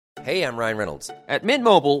Hey, I'm Ryan Reynolds. At Mint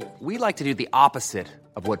Mobile, we like to do the opposite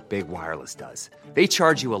of what Big Wireless does. They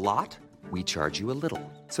charge you a lot, we charge you a little.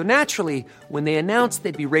 So naturally, when they announced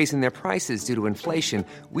they'd be raising their prices due to inflation,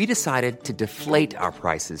 we decided to deflate our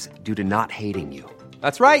prices due to not hating you.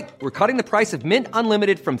 That's right. We're cutting the price of Mint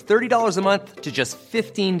Unlimited from $30 a month to just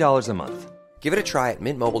 $15 a month. Give it a try at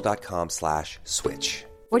mintmobile.com/switch.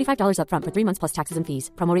 $45 up front for 3 months plus taxes and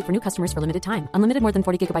fees. Promo rate for new customers for limited time. Unlimited more than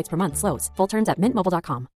 40 gigabytes per month. Slows full terms at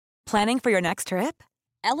mintmobile.com. Planning for your next trip?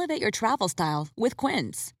 Elevate your travel style with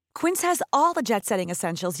Quince. Quince has all the jet-setting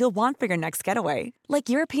essentials you'll want for your next getaway, like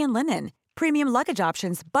European linen, premium luggage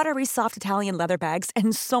options, buttery soft Italian leather bags,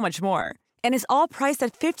 and so much more. And is all priced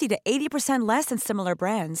at 50 to 80% less than similar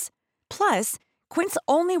brands. Plus, Quince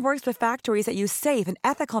only works with factories that use safe and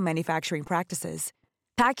ethical manufacturing practices.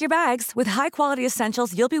 Pack your bags with high-quality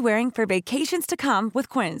essentials you'll be wearing for vacations to come with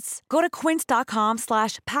Quince. Go to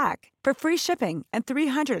quince.com/pack for free shipping and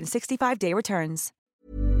 365-day returns.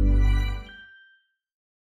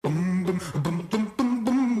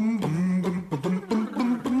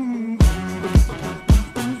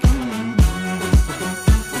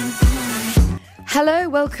 Hello,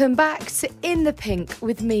 welcome back to In the Pink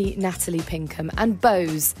with me, Natalie Pinkham, and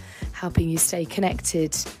Bose, helping you stay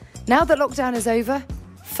connected. Now that lockdown is over,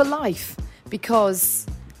 for life, because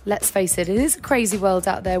let's face it is a crazy world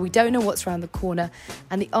out there. We don't know what's around the corner,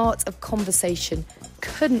 and the art of conversation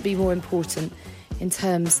couldn't be more important in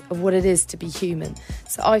terms of what it is to be human.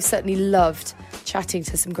 So I've certainly loved chatting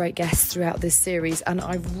to some great guests throughout this series, and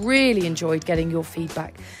I've really enjoyed getting your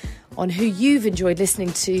feedback on who you've enjoyed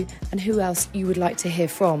listening to and who else you would like to hear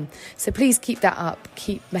from. So please keep that up.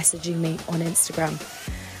 Keep messaging me on Instagram.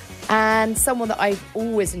 And someone that I've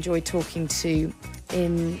always enjoyed talking to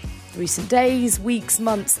in recent days, weeks,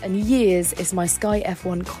 months and years is my Sky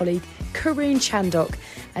F1 colleague, Karun Chandok,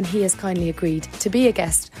 and he has kindly agreed to be a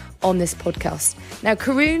guest on this podcast. Now,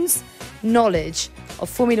 Karun's knowledge of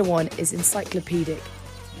Formula One is encyclopedic.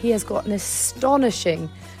 He has got an astonishing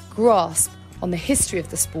grasp on the history of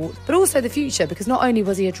the sport, but also the future, because not only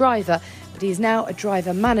was he a driver, but he is now a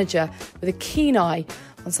driver manager with a keen eye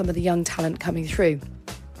on some of the young talent coming through.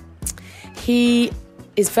 He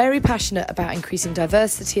is very passionate about increasing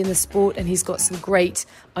diversity in the sport, and he's got some great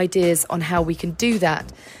ideas on how we can do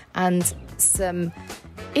that, and some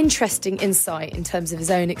interesting insight in terms of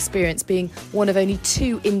his own experience being one of only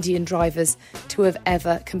 2 Indian drivers to have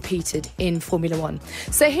ever competed in Formula One.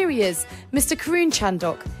 So here he is, Mr. Karun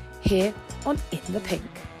Chandok, here on In the Pink.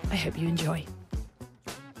 I hope you enjoy.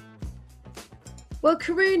 Well,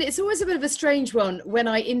 Karun, it's always a bit of a strange one when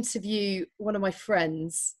I interview one of my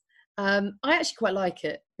friends. I actually quite like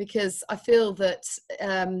it, because I feel that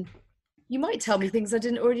you might tell me things I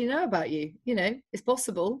didn't already know about you. You know, it's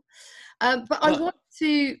possible. But I want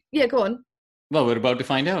to... Yeah, go on. Well, we're about to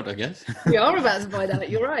find out, I guess. We are about to find out,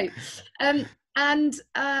 you're right. And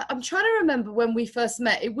I'm trying to remember when we first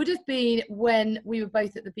met. It would have been when we were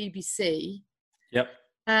both at the BBC. Yep.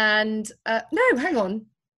 And no, hang on.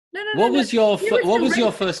 No. What was your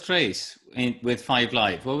first race with Five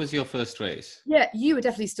Live? What was your first race? Yeah, you were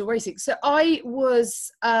definitely still racing. So I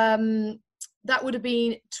was, that would have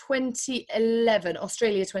been 2011,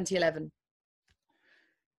 Australia 2011.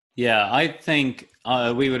 Yeah, I think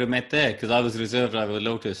we would have met there, because I was reserve driver with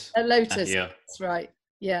Lotus. At Lotus, that's right,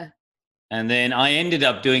 yeah. And then I ended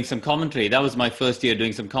up doing some commentary. That was my first year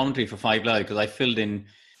doing some commentary for Five Live, because I filled in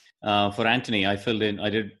for Anthony. I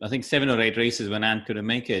did, I think, 7 or 8 races when Ant couldn't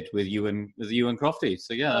make it with you and Crofty.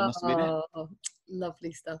 So yeah, that must have been it.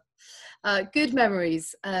 Lovely stuff. Good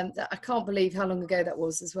memories. I can't believe how long ago that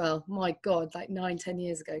was as well. My God, like 9-10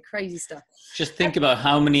 years ago. Crazy stuff. Just think about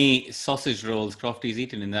how many sausage rolls Crofty's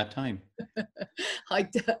eaten in that time. I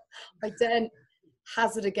daren't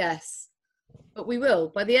hazard a guess. But we will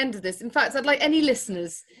by the end of this. In fact, I'd like any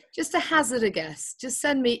listeners just to hazard a guess. Just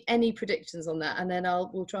send me any predictions on that, and then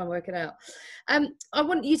we'll try and work it out. I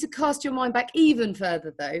want you to cast your mind back even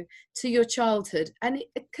further, though, to your childhood. And it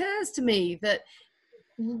occurs to me that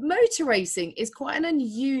motor racing is quite an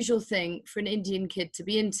unusual thing for an Indian kid to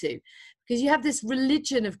be into, because you have this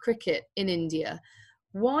religion of cricket in India.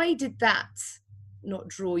 Why did that not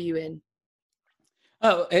draw you in?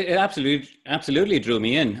 Oh, it absolutely drew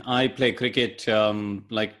me in. I played cricket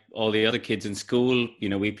like all the other kids in school. You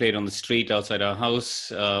know, we played on the street outside our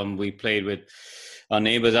house. We played with our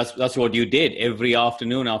neighbors. That's what you did every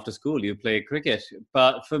afternoon after school. You played cricket.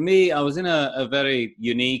 But for me, I was in a very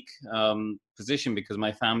unique position because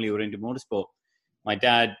my family were into motorsport. My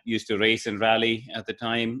dad used to race and rally at the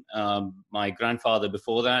time. My grandfather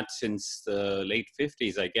before that, since the late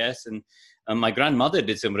 50s, I guess. And My grandmother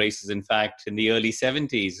did some races, in fact, in the early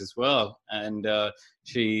 70s as well. And her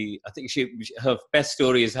best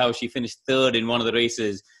story is how she finished third in one of the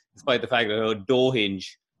races, despite the fact that her door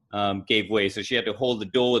hinge gave way. So she had to hold the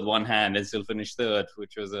door with one hand and still finish third,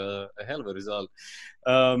 which was a hell of a result.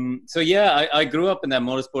 I grew up in that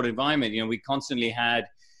motorsport environment. We constantly had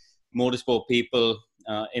motorsport people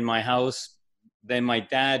in my house. Then my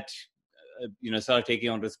dad, started taking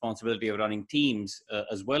on responsibility of running teams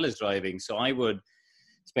as well as driving. So I would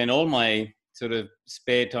spend all my sort of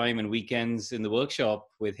spare time and weekends in the workshop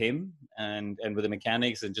with him and with the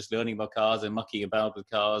mechanics and just learning about cars and mucking about with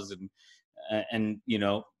cars and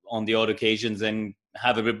on the odd occasions then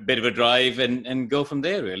have a bit of a drive and go from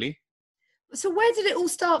there, really. So where did it all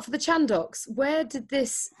start for the Chandhocks? Where did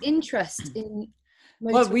this interest in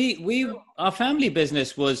Well, our family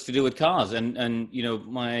business was to do with cars, and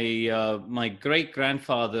my great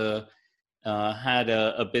grandfather had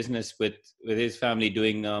a business with his family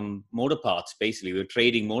doing motor parts. Basically, we were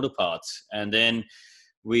trading motor parts, and then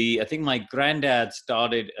I think my granddad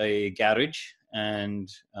started a garage, and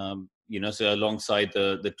so alongside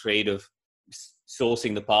the trade of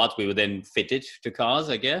sourcing the parts, we were then fitted to cars,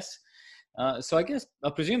 I guess. I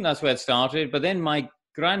presume that's where it started. But then my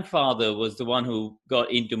grandfather was the one who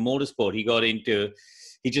got into motorsport.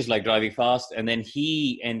 He just liked driving fast. And then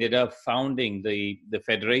he ended up founding the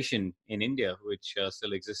federation in India, which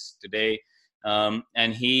still exists today.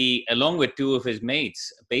 And he, along with two of his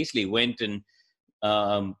mates, basically went and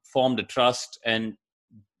formed a trust and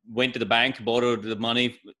went to the bank, borrowed the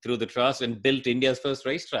money through the trust, and built India's first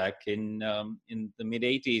racetrack in the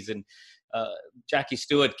mid-'80s. And Jackie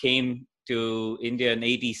Stewart came to India in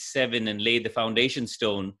 87 and laid the foundation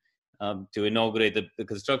stone to inaugurate the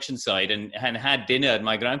construction site, and had dinner at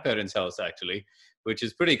my grandparents' house, actually, which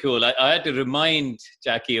is pretty cool. I had to remind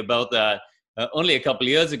Jackie about that only a couple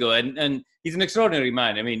of years ago. And he's an extraordinary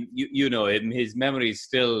man. I mean, you know him. His memory is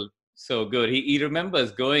still so good. He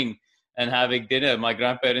remembers going and having dinner in my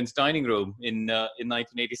grandparents' dining room in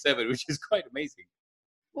 1987, which is quite amazing.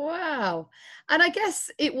 Wow. And I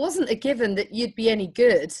guess it wasn't a given that you'd be any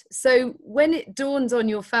good. So when it dawned on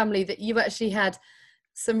your family that you actually had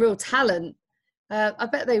some real talent, I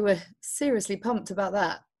bet they were seriously pumped about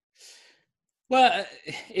that. Well,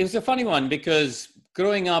 it was a funny one because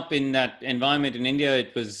growing up in that environment in India,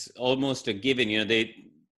 it was almost a given.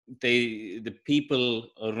 The people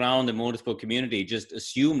around the motorsport community just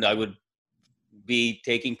assumed I would be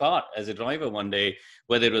taking part as a driver one day,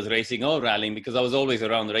 whether it was racing or rallying, because I was always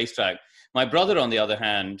around the racetrack. My brother, on the other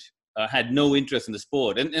hand, had no interest in the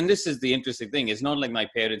sport. And this is the interesting thing. It's not like my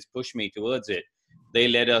parents pushed me towards it. They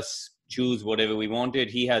let us choose whatever we wanted.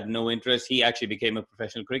 He had no interest. He actually became a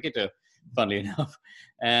professional cricketer, funnily enough.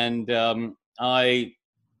 And but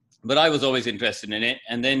I was always interested in it.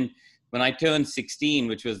 And then when I turned 16,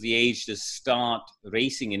 which was the age to start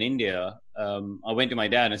racing in India, I went to my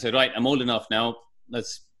dad and said, right, I'm old enough now.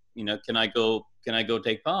 Let's, can I go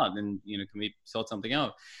take part? And, can we sort something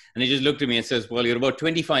out? And he just looked at me and says, well, you're about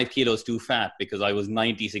 25 kilos too fat, because I was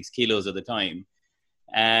 96 kilos at the time.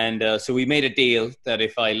 And so we made a deal that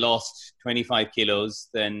if I lost 25 kilos,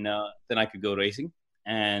 then I could go racing.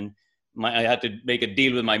 And I had to make a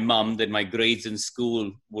deal with my mum that my grades in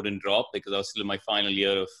school wouldn't drop, because I was still in my final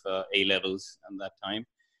year of A-levels at that time,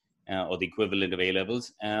 or the equivalent of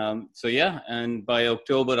A-levels. And by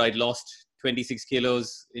October, I'd lost 26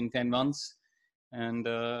 kilos in 10 months and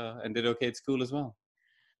did okay at school as well.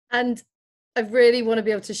 And I really want to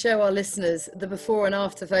be able to show our listeners the before and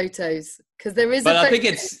after photos, because there is. But I think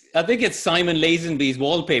it's Simon Lazenby's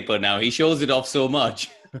wallpaper now. He shows it off so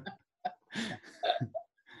much.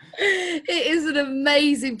 It is an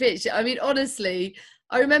amazing picture. I mean, honestly,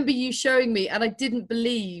 I remember you showing me, and I didn't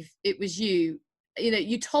believe it was you.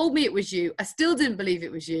 You told me it was you. I still didn't believe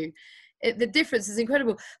it was you. The difference is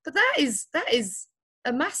incredible. But that is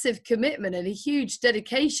a massive commitment and a huge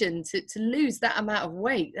dedication to lose that amount of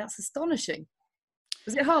weight. That's astonishing.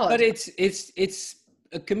 Was it hard? But it's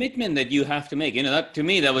a commitment that you have to make. That, to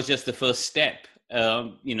me, that was just the first step.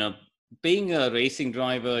 Being a racing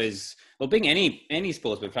driver being any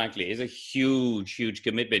sportsman, frankly, is a huge, huge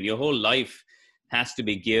commitment. Your whole life has to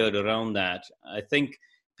be geared around that. I think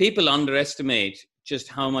people underestimate just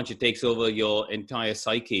how much it takes over your entire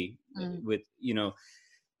psyche.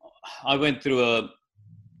 I went through a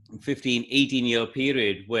 15, 18-year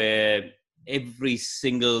period where every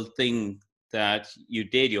single thing that you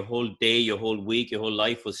did, your whole day, your whole week, your whole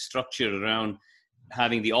life was structured around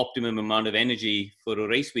having the optimum amount of energy for a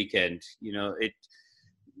race weekend.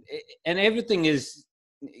 And everything is,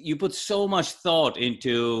 you put so much thought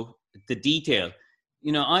into the detail.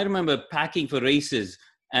 I remember packing for races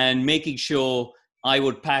and making sure I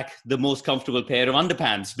would pack the most comfortable pair of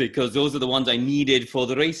underpants because those are the ones I needed for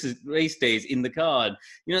the race days in the car.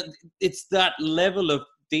 You know, it's that level of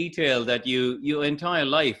detail that your entire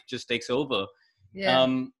life just takes over. Yeah.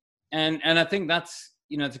 And I think that's,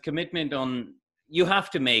 you know, it's a commitment you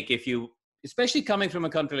have to make especially coming from a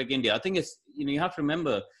country like India. I think it's, you know, you have to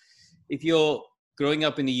remember, if you're growing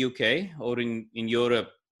up in the UK or in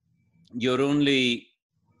Europe, you're only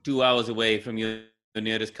 2 hours away from your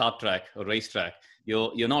nearest kart track or racetrack.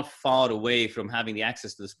 You're not far away from having the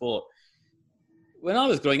access to the sport. When I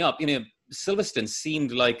was growing up, you know, Silverstone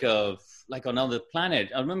seemed like another planet.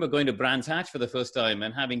 I remember going to Brands Hatch for the first time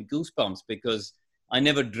and having goosebumps because I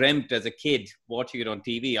never dreamt as a kid watching it on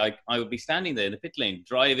TV. I would be standing there in the pit lane,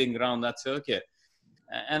 driving around that circuit.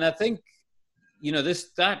 And I think, you know,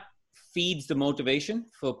 that feeds the motivation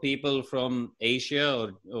for people from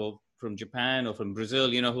Asia or from Japan or from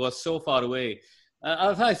Brazil, you know, who are so far away.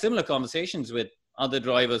 I've had similar conversations with other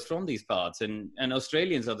drivers from these parts, and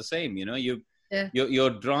Australians are the same. You know, your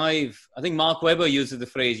drive. I think Mark Webber uses the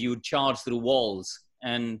phrase "you charge through walls,"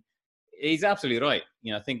 and he's absolutely right.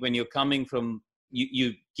 You know, I think when you're coming from,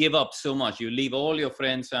 you give up so much. You leave all your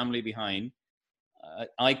friends, family behind.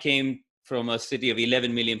 I came from a city of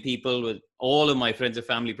 11 million people, with all of my friends and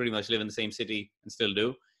family pretty much live in the same city and still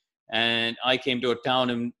do. And I came to a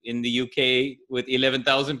town in the UK with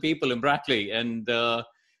 11,000 people in Brackley, and I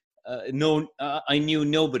knew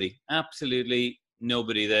nobody, absolutely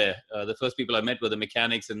nobody there. The first people I met were the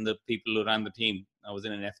mechanics and the people who ran the team. I was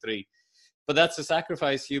in an F3. But that's a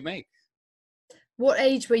sacrifice you make. What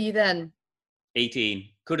age were you then? 18.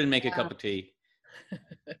 Couldn't make a cup of tea.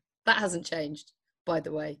 That hasn't changed, by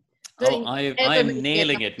the way. I am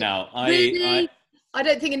nailing it now. Really? I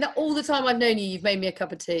don't think in all the time I've known you, you've made me a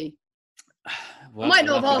cup of tea. Well, I might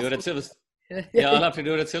not have asked. Yeah, I'll have to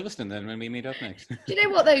do it at Silverstone then when we meet up next. Do you know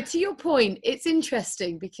what, though? To your point, it's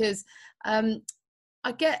interesting because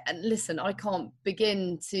I can't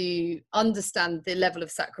begin to understand the level of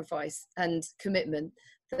sacrifice and commitment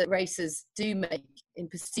that racers do make in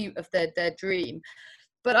pursuit of their dream.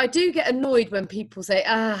 But I do get annoyed when people say,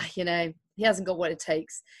 you know, he hasn't got what it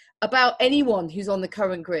takes, about anyone who's on the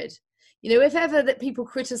current grid. You know, if ever that people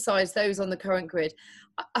criticize those on the current grid,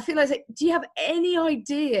 I feel like, do you have any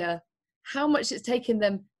idea how much it's taken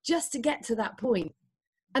them just to get to that point?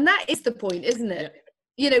 And that is the point, isn't it? Yeah.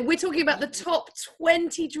 You know, we're talking about the top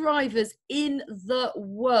 20 drivers in the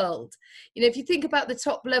world. You know, if you think about the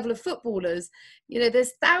top level of footballers, you know,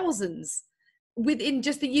 there's thousands within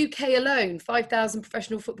just the UK alone, 5,000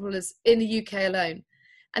 professional footballers in the UK alone.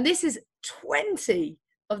 And this is 20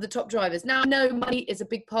 of the top drivers. Now, I know money is a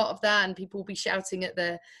big part of that, and people will be shouting at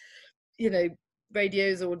their, you know,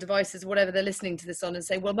 radios or devices, whatever they're listening to this on, and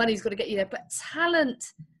say, well, money's got to get you there. But talent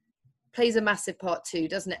plays a massive part too,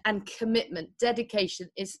 doesn't it? And commitment, dedication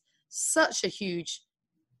is such a huge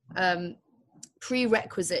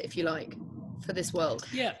prerequisite, if you like, for this world.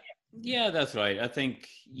 Yeah, that's right. I think,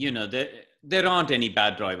 you know, there aren't any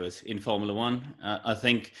bad drivers in Formula One. I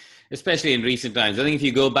think, especially in recent times, I think if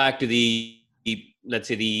you go back to let's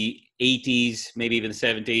say the 80s, maybe even the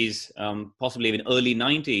 70s, possibly even early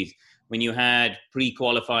 90s, when you had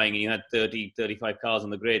pre-qualifying and you had 30, 35 cars on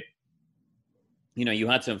the grid, you know, you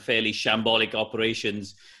had some fairly shambolic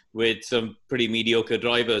operations with some pretty mediocre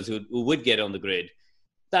drivers who would get on the grid.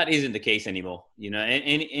 That isn't the case anymore. You know,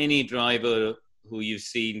 any driver who you've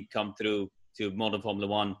seen come through to modern Formula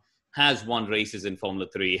One has won races in Formula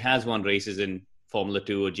 3, has won races in Formula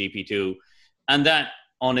 2 or GP2. And that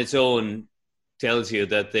on its own tells you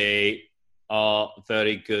that they are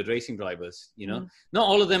very good racing drivers. You know, Not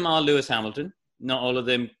all of them are Lewis Hamilton. Not all of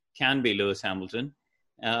them can be Lewis Hamilton.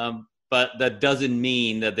 But that doesn't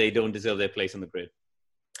mean that they don't deserve their place on the grid.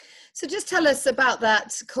 So just tell us about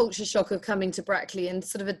that culture shock of coming to Brackley and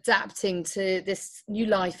sort of adapting to this new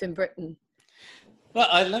life in Britain. Well,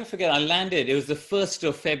 I'll never forget, I landed, it was the 1st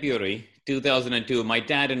of February, 2002. My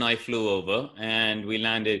dad and I flew over and we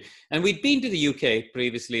landed. And we'd been to the UK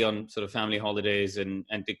previously on sort of family holidays and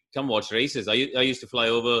to come watch races. I used to fly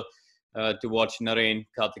over to watch Narain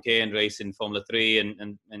Karthikeyan race in Formula 3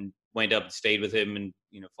 and went up and stayed with him and,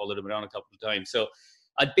 you know, followed him around a couple of times. So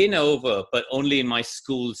I'd been over, but only in my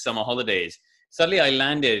school summer holidays. Suddenly I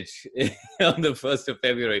landed on the 1st of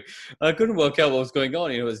February. I couldn't work out what was going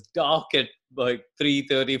on. It was dark at like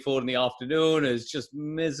 3:30, 4 in the afternoon. It was just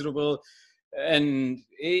miserable. And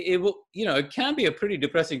it can be a pretty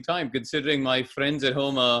depressing time considering my friends at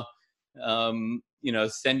home are,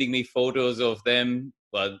 sending me photos of them.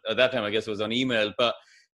 Well, at that time, I guess it was on email, but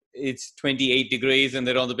it's 28 degrees and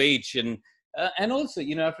they're on the beach. And also,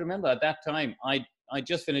 you know, I have to remember at that time, I I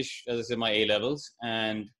just finished, as I said, my A-levels,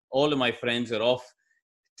 and all of my friends are off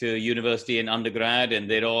to university and undergrad, and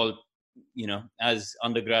they're all, as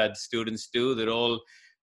undergrad students do, they're all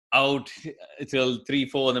out till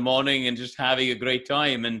 3-4 in the morning and just having a great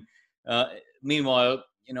time. And meanwhile,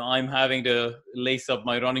 I'm having to lace up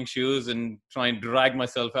my running shoes and try and drag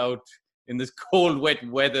myself out in this cold, wet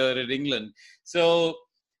weather in England. So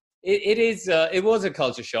it was a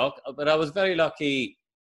culture shock, but I was very lucky.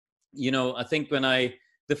 I think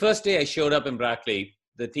the first day I showed up in Brackley,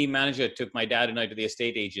 the team manager took my dad and I to the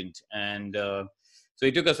estate agent. And so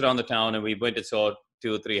he took us around the town, and we went and saw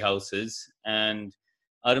 2 or 3 houses. And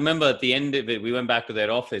I remember at the end of it, we went back to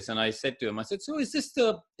their office, and I said to him, so is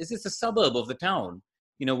this a suburb of the town?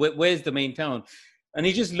 Where's the main town? And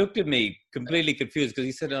he just looked at me completely confused, because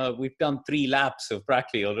he said, we've done 3 laps of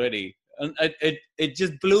Brackley already. And it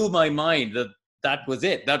just blew my mind that was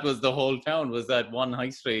it. That was the whole town, was that one high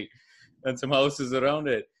street and some houses around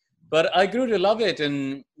it. But I grew to love it.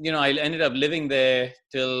 And, I ended up living there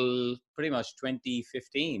till pretty much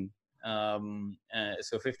 2015.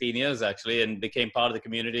 So 15 years actually, and became part of the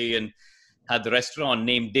community, and had the restaurant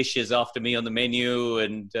named dishes after me on the menu,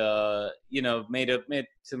 and made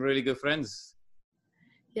some really good friends.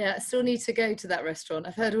 Yeah, I still need to go to that restaurant.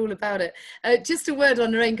 I've heard all about it. Just a word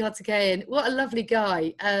on Narain Karthikeyan. What a lovely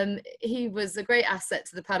guy. He was a great asset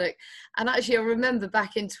to the paddock. And actually, I remember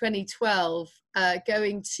back in 2012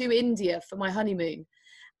 going to India for my honeymoon,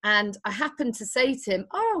 and I happened to say to him,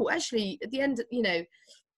 actually, at the end of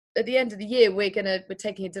the year, we're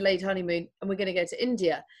taking a delayed honeymoon, and we're going to go to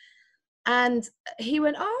India. And he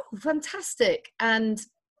went, oh, fantastic. And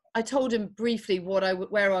I told him briefly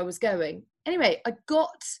where I was going. Anyway, I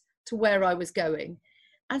got to where I was going,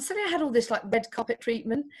 and suddenly I had all this like red carpet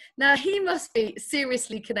treatment. Now, he must be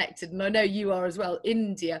seriously connected, and I know you are as well,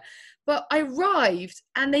 India. But I arrived,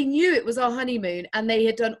 and they knew it was our honeymoon, and they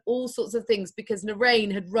had done all sorts of things, because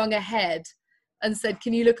Narain had rung ahead and said,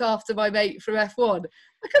 can you look after my mate from F1?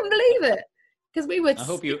 I couldn't believe it, because we were... I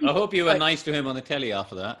hope you were nice to him on the telly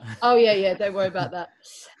after that. Oh, yeah, don't worry about that.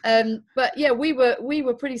 But yeah, we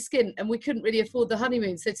were pretty skint, and we couldn't really afford the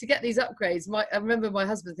honeymoon. So to get these upgrades, I remember my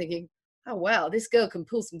husband thinking, oh, wow, this girl can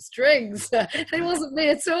pull some strings. It wasn't me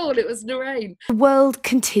at all, it was Narain. The world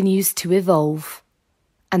continues to evolve,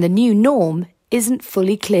 and the new norm isn't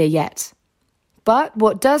fully clear yet. But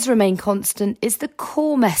what does remain constant is the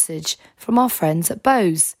core message from our friends at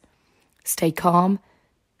Bose. Stay calm,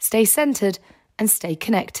 stay centred, and stay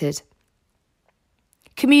connected.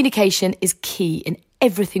 Communication is key in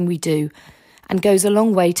everything we do, and goes a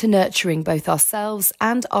long way to nurturing both ourselves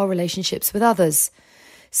and our relationships with others.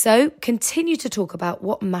 So continue to talk about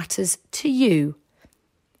what matters to you.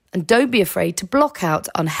 And don't be afraid to block out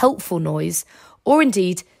unhelpful noise, or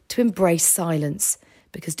indeed to embrace silence,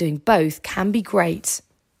 because doing both can be great.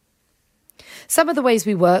 Some of the ways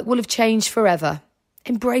we work will have changed forever.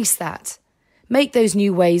 Embrace that. Make those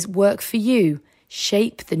new ways work for you.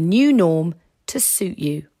 Shape the new norm to suit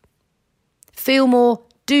you. Feel more,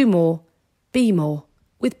 do more, be more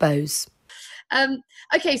with Bose.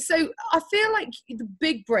 Okay, so I feel like the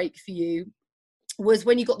big break for you was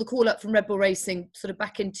when you got the call up from Red Bull Racing sort of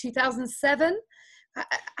back in 2007.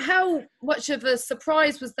 How much of a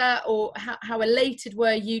surprise was that, or how elated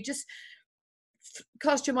were you? Just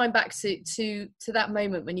cast your mind back to that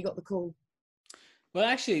moment when you got the call. Well,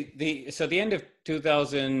 actually, the end of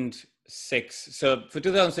 2006. So for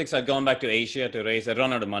 2006, I'd gone back to Asia to race. I'd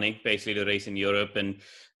run out of money, basically, to race in Europe. And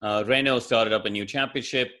Renault started up a new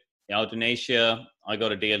championship out in Asia. I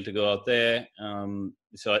got a deal to go out there.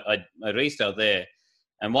 So I raced out there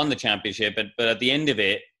and won the championship. But at the end of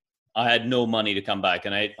it, I had no money to come back.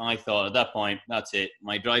 And I thought at that point, that's it.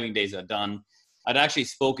 My driving days are done. I'd actually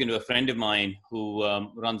spoken to a friend of mine who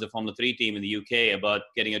runs a Formula 3 team in the UK about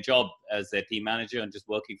getting a job as their team manager and just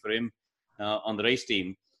working for him on the race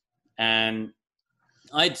team. And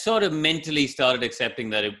I'd sort of mentally started accepting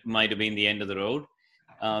that it might have been the end of the road.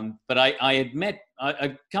 But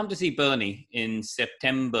I'd come to see Bernie in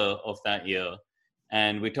September of that year.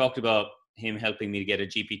 And we talked about him helping me to get a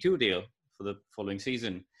GP2 deal for the following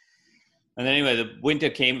season. And then anyway, the winter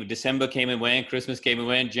came, December came and went, Christmas came and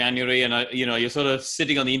went, January, and you're sort of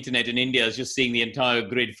sitting on the internet in India, just seeing the entire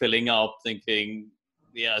grid filling up, thinking,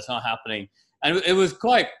 yeah, it's not happening. And it was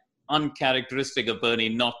quite uncharacteristic of Bernie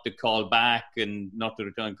not to call back and not to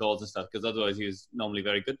return calls and stuff, because otherwise he was normally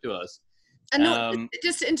very good to us. And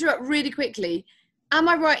just to interrupt really quickly, am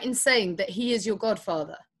I right in saying that he is your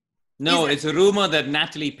godfather? No, it's a rumor that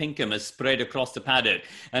Natalie Pinkham has spread across the paddock,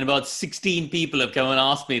 and about 16 people have come and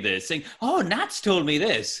asked me this, saying, "Oh, Nat's told me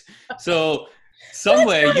this." So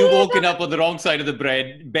Somewhere you've woken up on the wrong side of the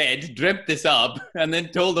bed, dreamt this up, and then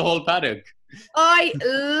told the whole paddock. I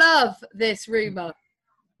love this rumour.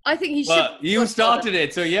 I think he should. Well, you started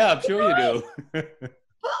it, so yeah, I'm sure you do.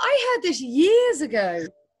 But I heard this years ago.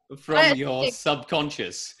 From your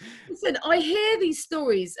subconscious. Listen, I hear these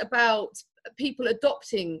stories about people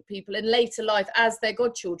adopting people in later life as their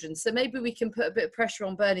godchildren. So maybe we can put a bit of pressure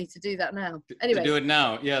on Bernie to do that now. Anyway. To do it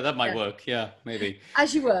now. Yeah, that might work. Yeah, maybe.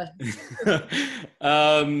 As you were.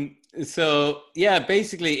 So, yeah,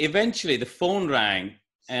 basically, eventually the phone rang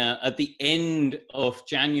at the end of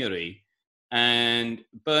January. And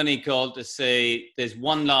Bernie called to say there's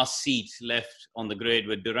one last seat left on the grid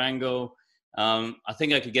with Durango. I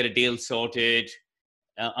think I could get a deal sorted.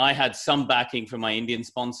 I had some backing from my Indian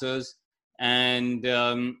sponsors. And,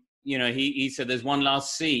 he said there's one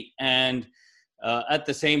last seat. And at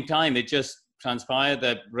the same time, it just transpired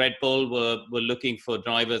that Red Bull were looking for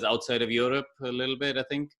drivers outside of Europe a little bit, I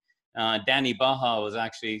think. Danny Baja was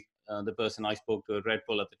actually the person I spoke to at Red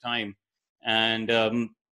Bull at the time. And,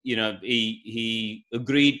 he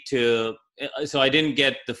agreed to, so I didn't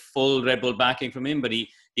get the full Red Bull backing from him, but he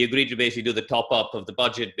agreed to basically do the top up of the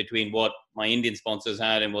budget between what my Indian sponsors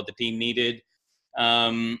had and what the team needed.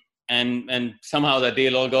 And somehow that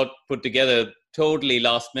deal all got put together totally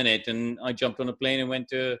last minute. And I jumped on a plane and went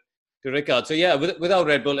to Ricard. So yeah, without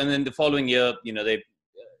Red Bull. And then the following year,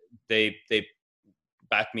 they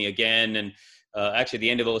backed me again. And actually at the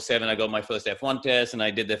end of 2007, I got my first F1 test and I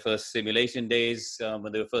did their first simulation days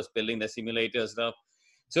when they were first building their simulator stuff.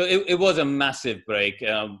 So it was a massive break.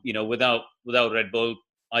 Without Red Bull,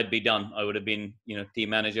 I'd be done. I would have been, team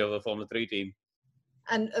manager of a Formula 3 team.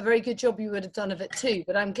 And a very good job you would have done of it too.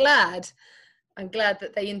 But I'm glad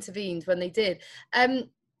that they intervened when they did.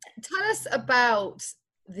 Tell us about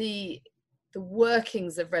the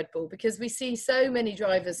workings of Red Bull, because we see so many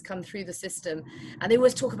drivers come through the system and they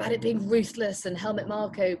always talk about it being ruthless and Helmut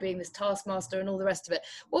Marko being this taskmaster and all the rest of it.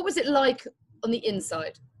 What was it like on the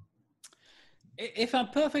inside? If I'm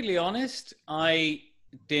perfectly honest, I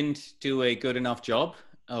didn't do a good enough job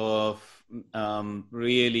of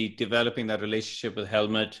really developing that relationship with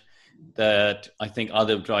Helmut that I think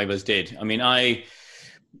other drivers did. I mean, I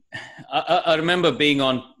remember being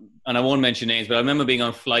on, and I won't mention names, but I remember being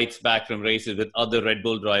on flights back from races with other Red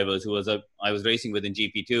Bull drivers who I was racing with in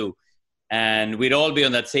GP2. And we'd all be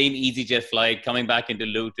on that same EasyJet flight coming back into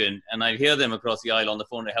Luton. And I'd hear them across the aisle on the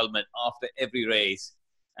phone to Helmut after every race.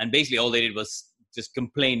 And basically all they did was just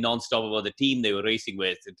complain nonstop about the team they were racing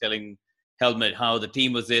with and telling Helmut how the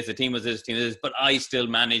team was this, the team was this, the team was this, but I still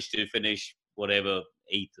managed to finish whatever,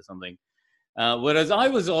 8th or something. Whereas I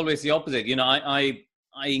was always the opposite. I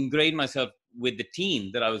ingrained myself with the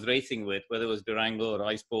team that I was racing with, whether it was Durango or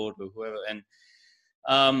iSport or whoever.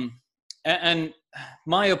 And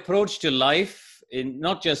my approach to life, in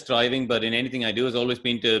not just driving, but in anything I do, has always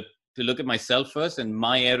been to look at myself first and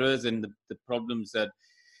my errors and the problems that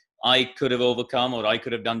I could have overcome or I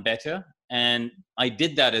could have done better. And I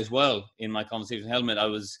did that as well in my conversation with Helmut. I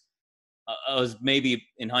was maybe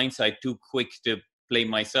in hindsight too quick to blame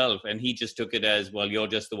myself, and he just took it as, well, you're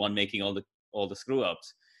just the one making all the screw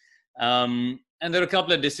ups. And there are a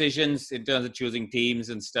couple of decisions in terms of choosing teams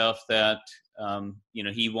and stuff that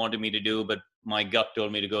he wanted me to do, but my gut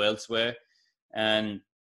told me to go elsewhere. And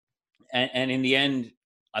in the end,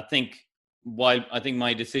 I think while I think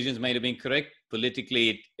my decisions might have been correct,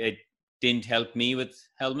 politically it didn't help me with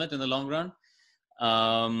Helmut in the long run.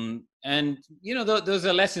 And those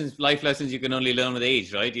are lessons, life lessons you can only learn with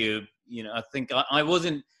age, right? I think I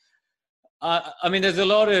wasn't. I mean, there's a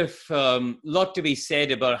lot to be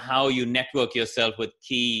said about how you network yourself with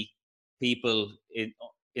key people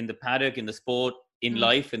in the paddock, in the sport, in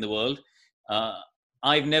life, in the world.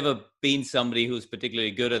 I've never been somebody who's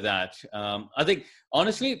particularly good at that. I think,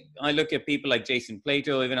 honestly, I look at people like Jason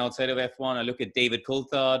Plato, even outside of F1. I look at David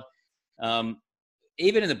Coulthard.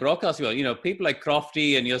 Even in the broadcast world, people like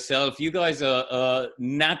Crofty and yourself, you guys are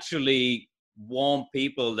naturally warm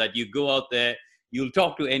people that you go out there, you'll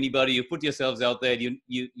talk to anybody, you put yourselves out there, you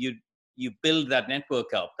build that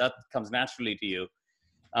network up. That comes naturally to you.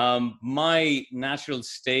 My natural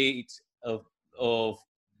state of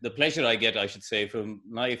the pleasure I get, I should say, from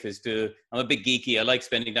life is I'm a bit geeky. I like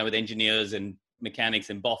spending time with engineers and mechanics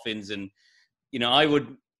and boffins. And, I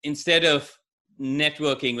would, instead of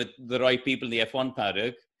networking with the right people in the F1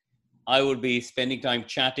 paddock, I would be spending time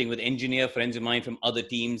chatting with engineer friends of mine from other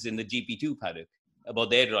teams in the GP2 paddock about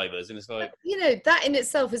their drivers. And it's like, that in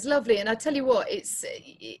itself is lovely. And I tell you what, it's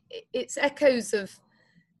echoes of.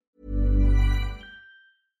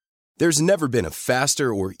 There's never been a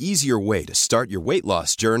faster or easier way to start your weight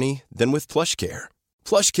loss journey than with PlushCare.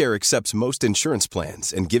 PlushCare accepts most insurance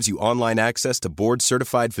plans and gives you online access to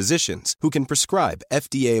board-certified physicians who can prescribe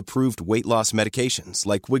FDA-approved weight loss medications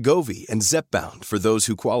like Wegovy and Zepbound for those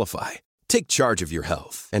who qualify. Take charge of your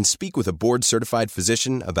health and speak with a board-certified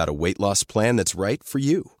physician about a weight loss plan that's right for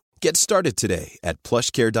you. Get started today at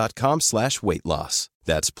plushcare.com/weight loss.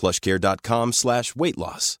 That's plushcare.com/weight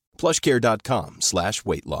loss.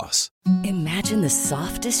 plushcare.com/weight loss. Imagine the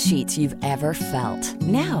softest sheets you've ever felt.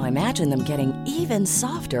 Now imagine them getting even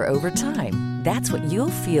softer over time. That's what you'll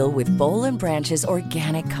feel with Boll & Branch's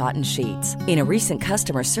organic cotton sheets. In a recent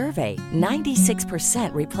customer survey,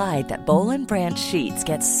 96% replied that Boll & Branch sheets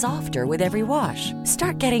get softer with every wash.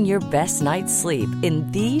 Start getting your best night's sleep in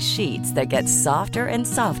these sheets that get softer and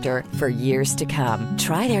softer for years to come.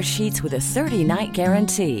 Try their sheets with a 30-night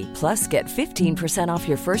guarantee. Plus, get 15% off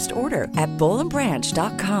your first order at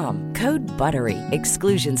bollandbranch.com. Code BUTTERY.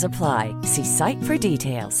 Exclusions apply. See site for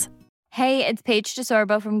details. Hey, it's Paige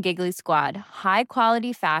DeSorbo from Giggly Squad. High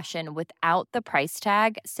quality fashion without the price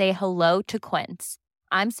tag. Say hello to Quince.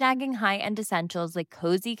 I'm snagging high-end essentials like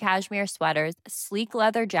cozy cashmere sweaters, sleek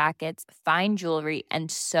leather jackets, fine jewelry,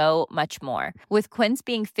 and so much more. With Quince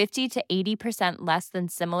being 50 to 80% less than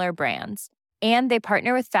similar brands. And they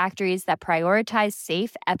partner with factories that prioritize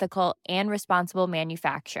safe, ethical, and responsible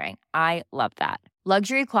manufacturing. I love that.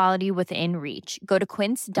 Luxury quality within reach. Go to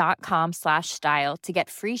quince.com/style to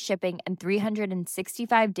get free shipping and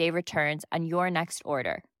 365-day returns on your next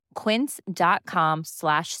order.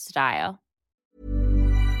 Quince.com/style.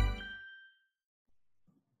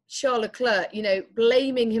 Charles Leclerc,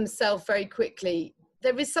 blaming himself very quickly.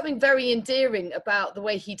 There is something very endearing about the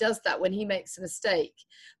way he does that when he makes a mistake.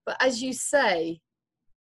 But as you say,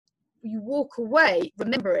 you walk away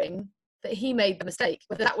remembering that he made the mistake,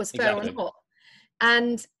 whether that was fair or not.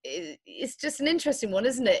 And it's just an interesting one,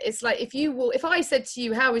 isn't it? It's like if I said to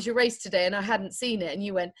you, how was your race today? And I hadn't seen it. And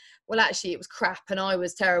you went, well, actually, it was crap and I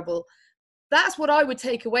was terrible. That's what I would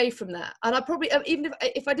take away from that. And I probably, even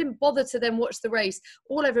if I didn't bother to then watch the race,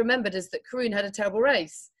 all I've remembered is that Karun had a terrible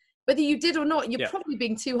race. Whether you did or not, you're probably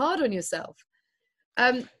being too hard on yourself.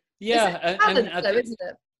 Isn't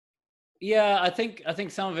it? Yeah, I think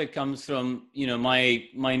some of it comes from,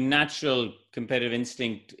 my natural competitive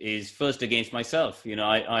instinct is first against myself.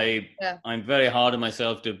 I'm very hard on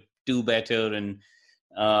myself to do better, and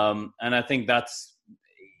I think that's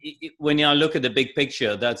when you look at the big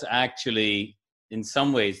picture, that's actually in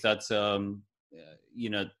some ways that's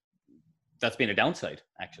that's been a downside,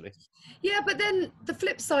 actually. Yeah, but then the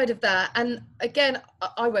flip side of that, and again,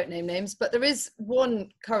 I won't name names, but there is one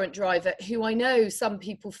current driver who I know some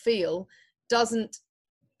people feel doesn't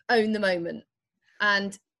own the moment.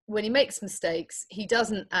 And when he makes mistakes, he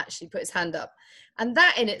doesn't actually put his hand up. And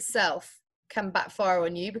that in itself can backfire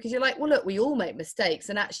on you, because you're like, well, look, we all make mistakes.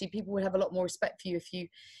 And actually people would have a lot more respect for you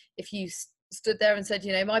if you stood there and said,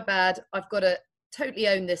 my bad, I've got to totally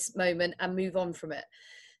own this moment and move on from it.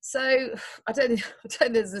 So I don't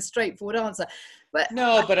think there's a straightforward answer, but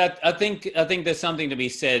no. But I think there's something to be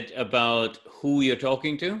said about who you're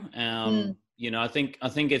talking to. I think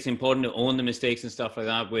it's important to own the mistakes and stuff like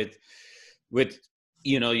that with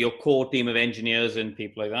your core team of engineers and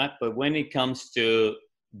people like that. But when it comes to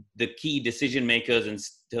the key decision makers in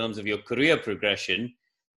terms of your career progression,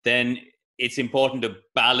 then it's important to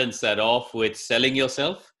balance that off with selling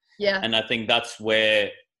yourself. Yeah, and I think that's where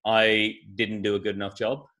I didn't do a good enough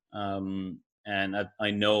job. And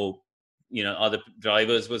I know, other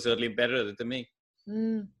drivers were certainly better than me.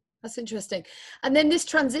 That's interesting. And then this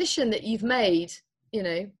transition that you've made,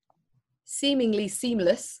 seemingly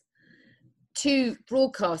seamless to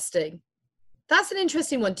broadcasting, that's an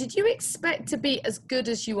interesting one. Did you expect to be as good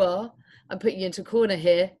as you are? I'm putting you into a corner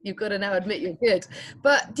here. You've got to now admit you're good.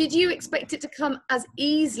 But did you expect it to come as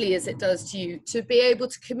easily as it does to you, to be able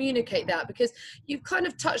to communicate that? Because you've kind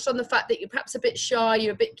of touched on the fact that you're perhaps a bit shy,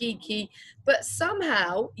 you're a bit geeky, but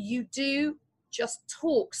somehow you do just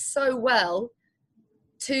talk so well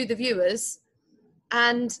to the viewers,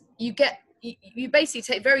 and you basically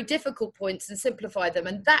take very difficult points and simplify them.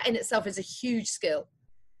 And that in itself is a huge skill.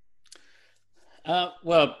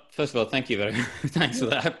 Well, first of all, thank you very much. Thanks for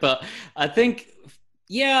that. But I think,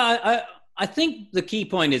 I think the key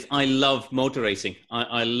point is I love motor racing.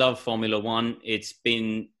 I love Formula One. It's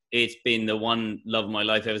been the one love of my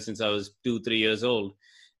life ever since I was 2-3 years old.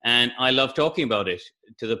 And I love talking about it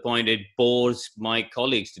to the point it bores my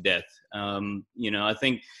colleagues to death. I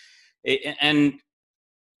think, and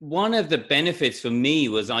one of the benefits for me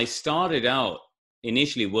was I started out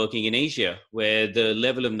initially working in Asia, where the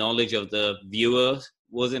level of knowledge of the viewers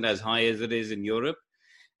wasn't as high as it is in Europe.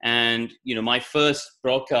 And, my first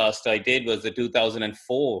broadcast I did was the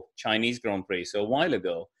 2004 Chinese Grand Prix, so a while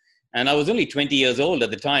ago. And I was only 20 years old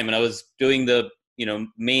at the time, and I was doing the,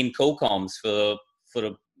 main co-coms for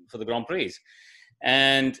the Grand Prix.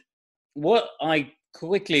 And what I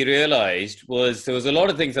quickly realized was there was a lot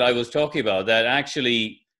of things that I was talking about that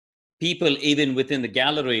actually people even within the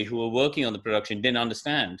gallery who were working on the production didn't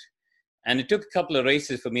understand. And it took a couple of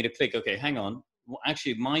races for me to click, okay, hang on.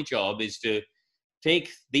 Actually, my job is to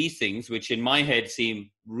take these things, which in my head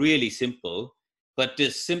seem really simple, but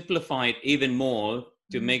to simplify it even more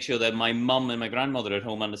to make sure that my mum and my grandmother at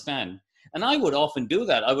home understand. And I would often do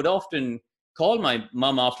that. I would often call my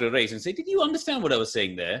mum after a race and say, did you understand what I was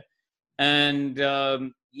saying there? And,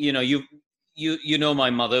 you know my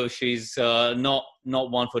mother, she's not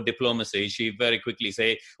one for diplomacy. She very quickly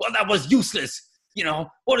say, well, that was useless.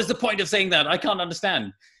 What is the point of saying that? I can't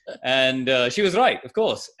understand. And she was right, of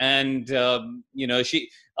course. And,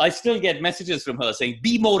 I still get messages from her saying,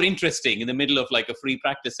 be more interesting in the middle of like a free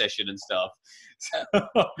practice session and stuff.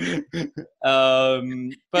 But,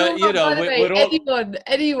 we're all...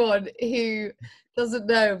 Anyone who doesn't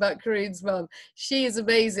know about Kareem's mum, she is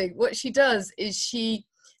amazing. What she does is she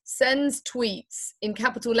sends tweets in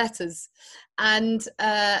capital letters, and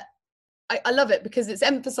I love it because it's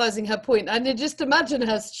emphasizing her point. And you just imagine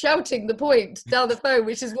her shouting the point down the phone,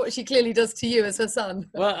 which is what she clearly does to you as her son.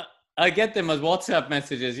 Well, I get them as WhatsApp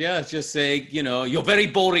messages. Yeah, just saying, you're very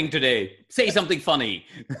boring today. Say something funny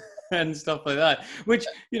and stuff like that, which,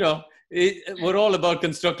 we're all about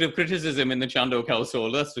constructive criticism in the Chandok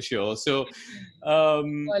household, that's for sure. So, I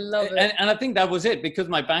love it. And I think that was it, because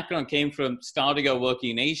my background came from starting out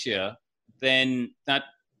working in Asia, then that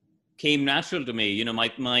came natural to me.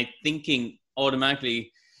 My thinking automatically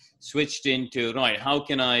switched into, right, how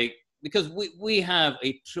can I, because we have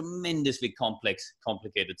a tremendously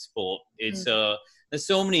complicated sport. It's there's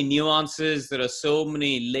so many nuances, there are so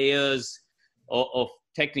many layers of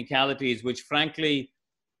technicalities, which frankly,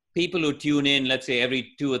 people who tune in, let's say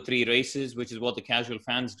every 2 or 3 races, which is what the casual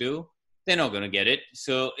fans do, they're not going to get it.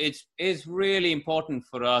 So it's really important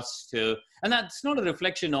for us to, and that's not a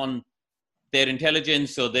reflection on their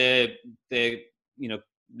intelligence or their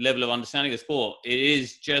level of understanding of sport. It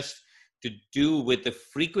is just to do with the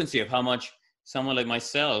frequency of how much someone like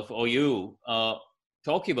myself or you are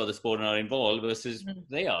talking about the sport and are involved versus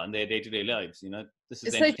they are in their day-to-day lives. This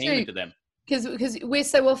is entertainment to them. Because we're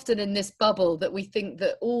so often in this bubble that we think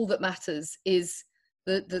that all that matters is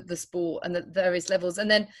the sport and the various levels.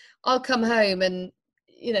 And then I'll come home and,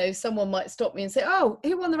 someone might stop me and say, oh,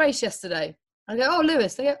 who won the race yesterday? I go, oh,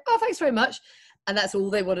 Lewis. They go, oh, thanks very much. And that's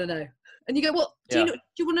all they want to know. And you go, well, do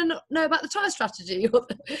you want to know about the tyre strategy? Or,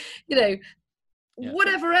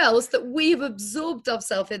 whatever else that we've absorbed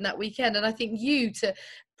ourselves in that weekend. And I think you, to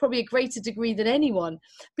probably a greater degree than anyone,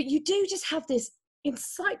 but you do just have this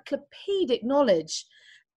encyclopedic knowledge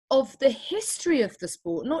of the history of the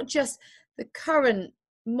sport, not just the current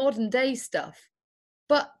modern day stuff,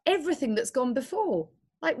 but everything that's gone before.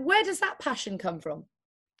 Like, where does that passion come from?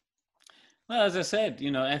 Well, as I said,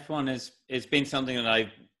 F1 has been something that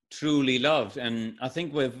I've truly loved. And I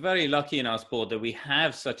think we're very lucky in our sport that we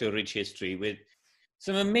have such a rich history with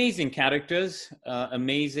some amazing characters,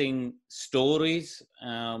 amazing stories,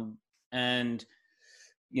 and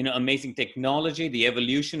amazing technology. The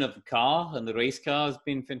evolution of the car and the race car has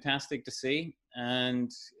been fantastic to see.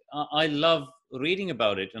 And I love reading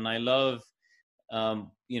about it. And I love,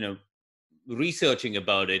 researching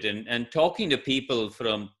about it and talking to people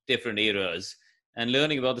from different eras and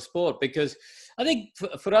learning about the sport. Because I think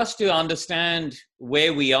for us to understand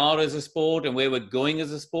where we are as a sport and where we're going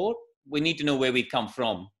as a sport, we need to know where we come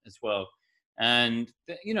from as well. And,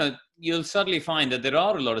 you'll suddenly find that there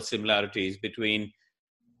are a lot of similarities between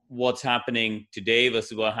what's happening today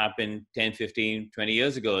versus what happened 10, 15, 20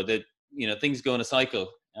 years ago, that, things go in a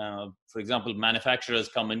cycle. For example, manufacturers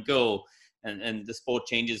come and go, and the sport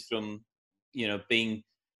changes from, being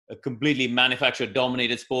a completely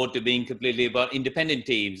manufacturer-dominated sport to being completely about independent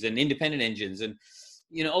teams and independent engines. And,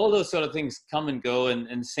 all those sort of things come and go,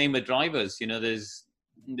 and same with drivers.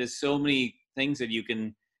 There's so many things that you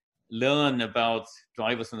can learn about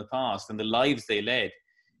drivers from the past and the lives they led.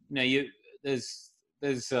 There's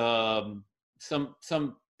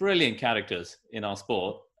some brilliant characters in our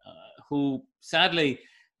sport who, sadly,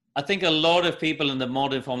 I think a lot of people in the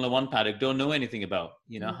modern Formula One paddock don't know anything about.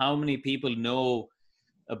 How many people know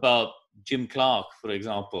about Jim Clark, for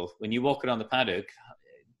example? When you walk around the paddock,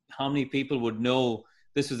 how many people would know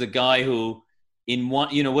this was a guy who,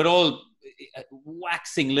 we're all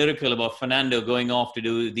waxing lyrical about Fernando going off to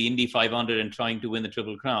do the Indy 500 and trying to win the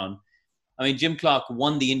Triple Crown. I mean, Jim Clark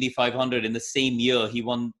won the Indy 500 in the same year he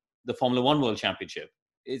won the Formula One World Championship.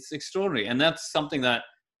 It's extraordinary. And that's something that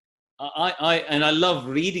I love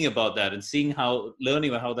reading about that and learning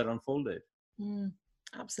about how that unfolded.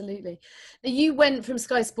 Absolutely. Now, you went from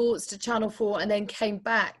Sky Sports to Channel 4 and then came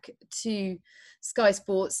back to Sky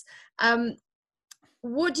Sports.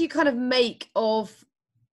 What do you kind of make of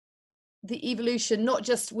the evolution, not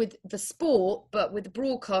just with the sport, but with the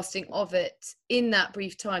broadcasting of it in that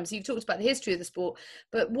brief time? So you've talked about the history of the sport,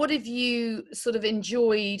 but what have you sort of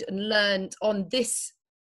enjoyed and learned on this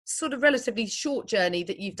sort of relatively short journey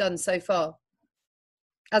that you've done so far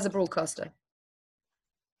as a broadcaster?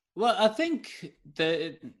 Well, I think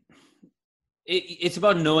that it's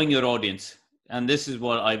about knowing your audience. And this is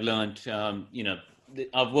what I've learned.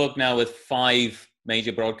 I've worked now with 5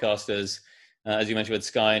 major broadcasters, as you mentioned, with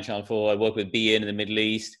Sky and Channel 4. I work with beIN in the Middle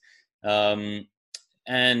East.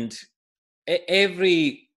 And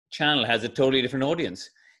every channel has a totally different audience.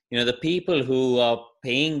 The people who are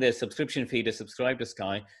paying their subscription fee to subscribe to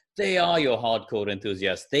Sky, they are your hardcore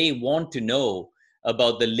enthusiasts. They want to know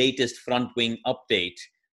about the latest front wing update.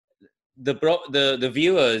 The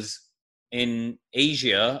viewers in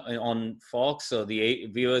Asia on Fox, or the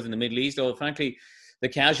viewers in the Middle East, or frankly, the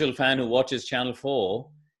casual fan who watches Channel 4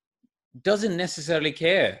 doesn't necessarily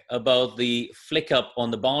care about the flick up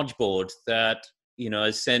on the barge board that,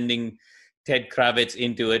 is sending Ted Kravitz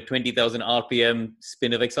into a 20,000 RPM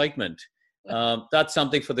spin of excitement. That's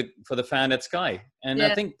something for the fan at Sky. And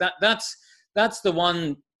I think that's the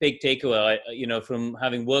one big takeaway, from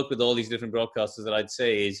having worked with all these different broadcasters, that I'd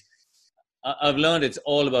say is, I've learned it's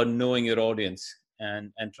all about knowing your audience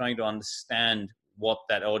and trying to understand what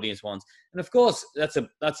that audience wants. And of course, that's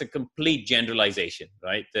a complete generalization,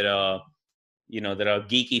 right? There are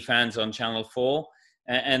geeky fans on Channel 4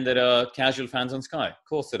 and there are casual fans on Sky. Of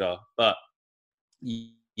course there are, but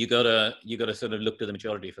you gotta sort of look to the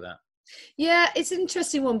majority for that. Yeah, it's an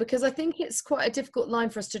interesting one, because I think it's quite a difficult line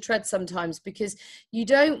for us to tread sometimes, because you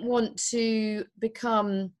don't want to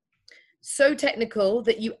become so technical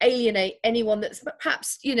that you alienate anyone that's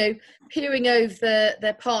perhaps, peering over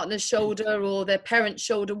their partner's shoulder or their parent's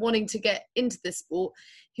shoulder, wanting to get into this sport,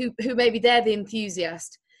 who maybe they're the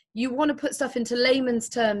enthusiast. You want to put stuff into layman's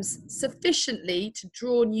terms sufficiently to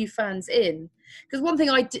draw new fans in. Because one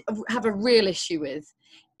thing I have a real issue with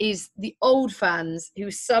is the old fans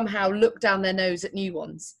who somehow look down their nose at new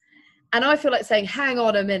ones. And I feel like saying, hang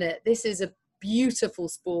on a minute, this is a beautiful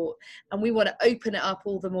sport and we want to open it up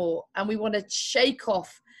all the more, and we want to shake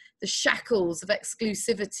off the shackles of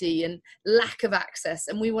exclusivity and lack of access,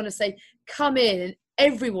 and we want to say, come in and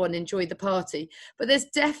everyone enjoy the party. But there's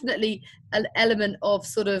definitely an element of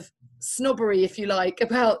sort of snobbery, if you like,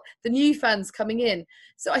 about the new fans coming in.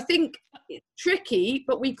 So I think it's tricky,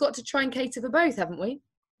 but we've got to try and cater for both, haven't we?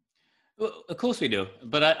 Well, of course we do.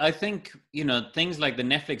 But I think, things like the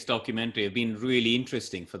Netflix documentary have been really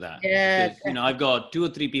interesting for that. Yeah. Because, I've got 2 or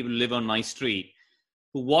 3 people who live on my street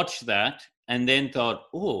who watched that and then thought,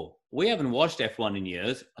 oh, we haven't watched F1 in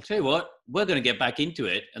years. I'll tell you what, we're going to get back into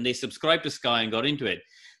it. And they subscribed to Sky and got into it.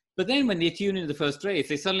 But then when they tune into the first race,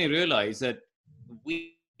 they suddenly realize that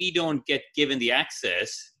we don't get given the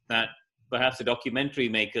access that perhaps the documentary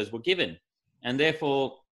makers were given. And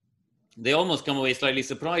therefore, they almost come away slightly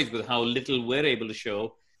surprised with how little we're able to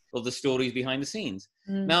show of the stories behind the scenes.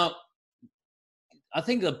 Now, I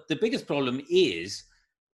think the biggest problem is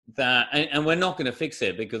that, and we're not going to fix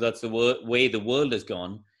it because that's the way the world has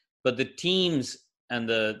gone, but the teams and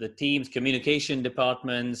the team's communication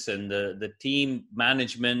departments and the team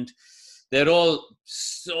management, they're all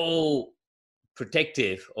so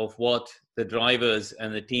protective of what the drivers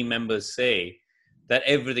and the team members say that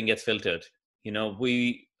everything gets filtered.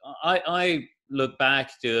 I look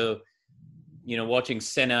back to, watching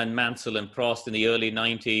Senna and Mansell and Prost in the early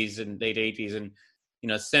 90s and late 80s. And,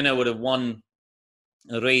 Senna would have won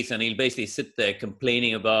a race and he'll basically sit there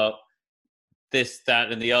complaining about this,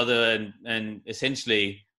 that, and the other, and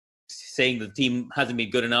essentially saying the team hasn't been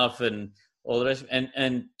good enough and all the rest.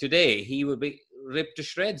 And today he would be ripped to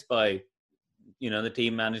shreds by, the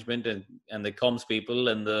team management and the comms people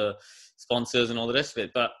and the sponsors and all the rest of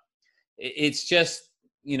it. But it's just,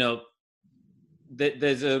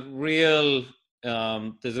 there's a real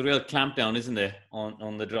clampdown, isn't there,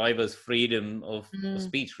 on the driver's freedom of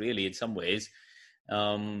speech, really, in some ways.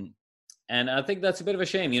 And I think that's a bit of a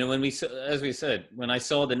shame. When as we said, when I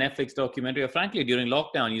saw the Netflix documentary, or frankly, during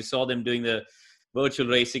lockdown, you saw them doing the virtual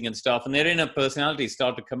racing and stuff, and their inner personalities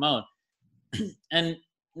start to come out. And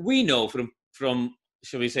we know from,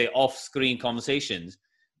 shall we say, off-screen conversations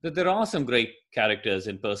that there are some great characters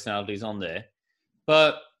and personalities on there.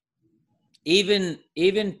 But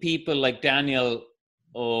even people like Daniel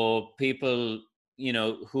or people, you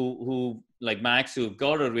know, who like Max, who've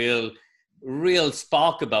got a real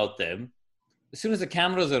spark about them, as soon as the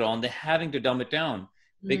cameras are on, they're having to dumb it down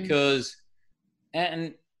because,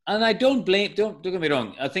 and I don't get me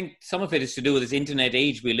wrong. I think some of it is to do with this internet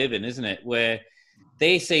age we live in, isn't it? Where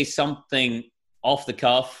they say something off the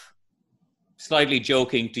cuff, slightly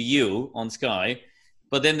joking to you on Sky,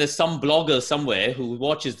 but then there's some blogger somewhere who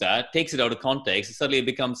watches that, takes it out of context, and suddenly it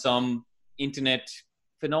becomes some internet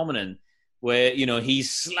phenomenon where, you know,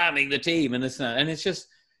 he's slamming the team and this and it's just.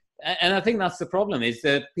 And I think that's the problem, is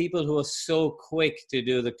that people who are so quick to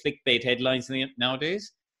do the clickbait headlines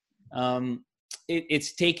nowadays,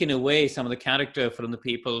 it's taken away some of the character from the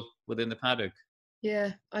people within the paddock.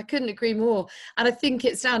 Yeah, I couldn't agree more. And I think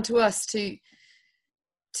it's down to us to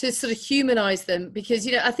sort of humanize them, because,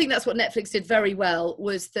 you know, I think that's what Netflix did very well,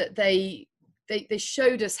 was that they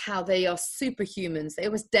showed us how they are superhumans. They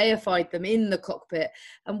almost deified them in the cockpit.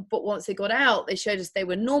 But once they got out, they showed us they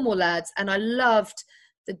were normal lads. And I loved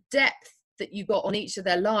the depth that you got on each of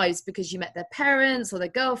their lives, because you met their parents or their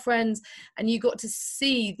girlfriends, and you got to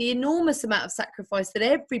see the enormous amount of sacrifice that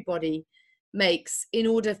everybody makes in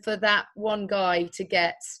order for that one guy to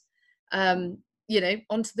get, you know,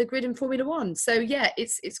 onto the grid in Formula One. So yeah,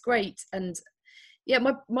 it's great. And yeah,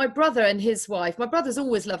 my brother and his wife, my brother's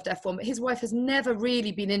always loved F1, but his wife has never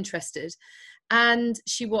really been interested. And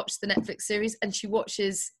she watched the Netflix series and she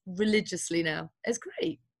watches religiously now. It's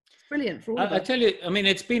great. Brilliant for all of us. I tell you, I mean,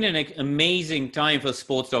 it's been an amazing time for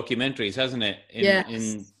sports documentaries, hasn't it?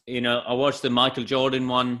 You know, I watched the Michael Jordan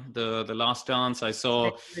one, the Last Dance. I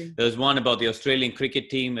saw there's one about the Australian cricket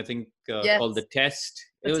team, I think, called The Test.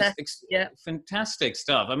 It was fantastic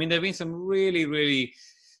stuff. I mean, there have been some really, really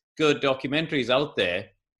good documentaries out there.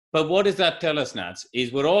 But what does that tell us, Nats?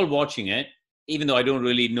 Is we're all watching it, even though I don't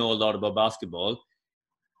really know a lot about basketball,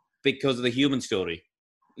 because of the human story.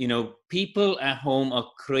 You know, people at home are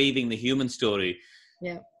craving the human story.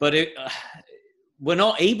 Yeah. But we're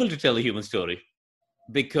not able to tell the human story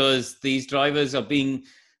because these drivers are being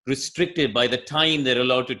restricted by the time they're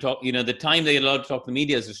allowed to talk. You know, the time they're allowed to talk, the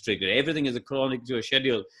media is restricted. Everything is according to a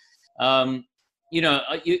schedule. You know,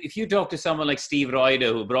 if you talk to someone like Steve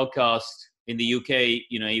Ryder, who broadcast in the UK,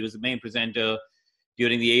 you know, he was the main presenter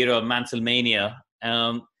during the era of Mansellmania.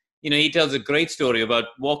 You know, he tells a great story about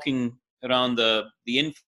walking around the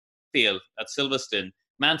infield at Silverstone.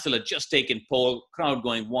 Mansell had just taken pole, crowd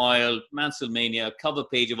going wild, Mansellmania, cover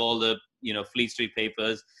page of all the, you know, Fleet Street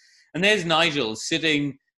papers. And there's Nigel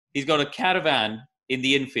sitting, he's got a caravan in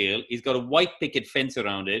the infield, he's got a white picket fence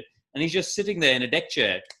around it, and he's just sitting there in a deck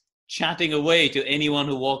chair, chatting away to anyone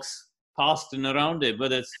who walks past and around him,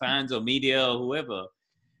 whether it's fans or media or whoever.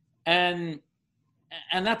 And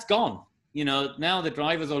that's gone. You know, now the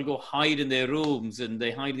drivers all go hide in their rooms and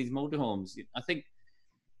they hide in these motorhomes. I think,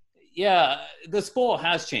 yeah, the sport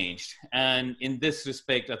has changed. And in this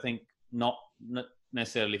respect, I think not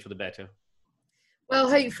necessarily for the better. Well,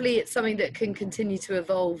 hopefully it's something that can continue to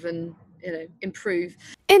evolve and, you know, improve.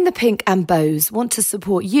 In the Pink and Bose want to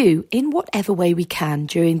support you in whatever way we can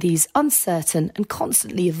during these uncertain and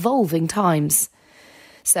constantly evolving times.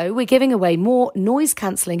 So we're giving away more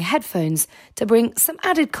noise-cancelling headphones to bring some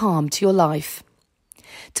added calm to your life.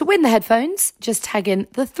 To win the headphones, just tag in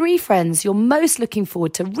the 3 friends you're most looking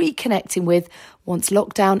forward to reconnecting with once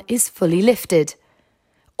lockdown is fully lifted.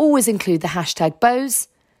 Always include the hashtag Bose,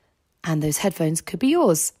 and those headphones could be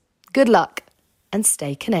yours. Good luck and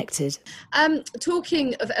stay connected.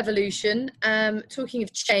 Talking of evolution, talking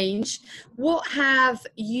of change, what have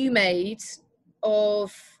you made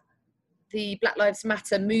of the Black Lives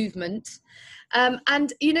Matter movement?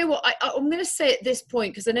 And you know what, I'm going to say at this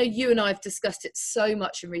point, because I know you and I have discussed it so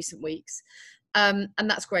much in recent weeks, and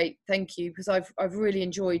that's great, thank you, because I've really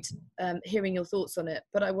enjoyed hearing your thoughts on it,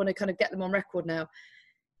 but I want to kind of get them on record now.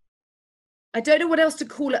 I don't know what else to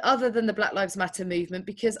call it other than the Black Lives Matter movement,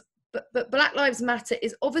 because but Black Lives Matter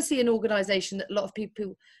is obviously an organisation that a lot of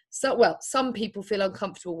people, some people feel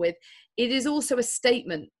uncomfortable with. It is also a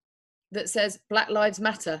statement that says Black Lives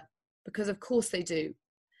Matter, because of course they do.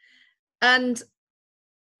 And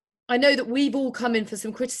I know that we've all come in for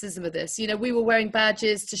some criticism of this. You know, we were wearing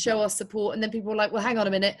badges to show our support, and then people were like, well, hang on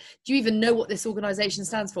a minute, do you even know what this organisation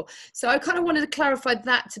stands for? So I kind of wanted to clarify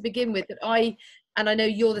that to begin with, that I know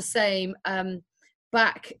you're the same,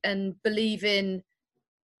 back and believe in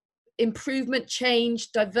improvement,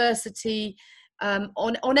 change, diversity,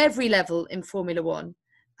 on every level in Formula One.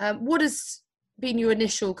 What has been your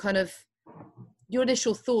initial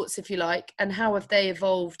thoughts, if you like, and how have they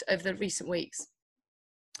evolved over the recent weeks?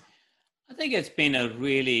 I think it's been a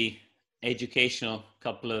really educational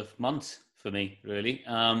couple of months for me, really.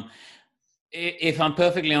 If I'm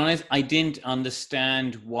perfectly honest, I didn't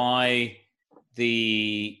understand why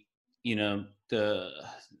the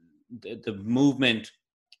movement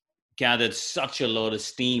gathered such a lot of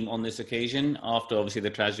steam on this occasion after obviously the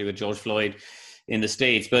tragedy with George Floyd in the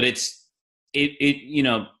States. But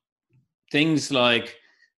things like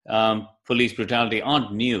police brutality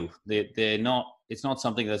aren't new. They're not. It's not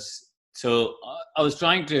something that's. So I was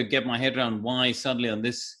trying to get my head around why suddenly on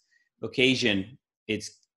this occasion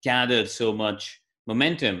it's gathered so much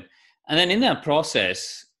momentum. And then in that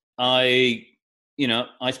process, I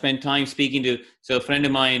spent time speaking to. So a friend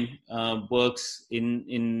of mine works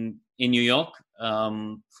in New York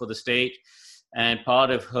for the state, and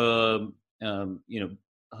part of her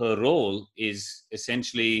her role is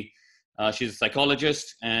essentially. She's a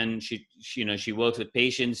psychologist, and she works with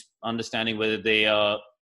patients, understanding whether they are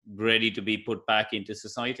ready to be put back into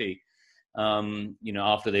society,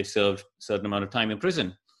 after they've served a certain amount of time in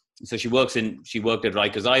prison. So she worked at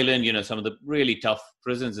Rikers Island, some of the really tough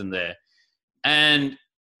prisons in there. And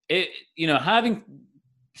having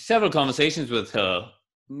several conversations with her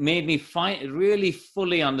made me really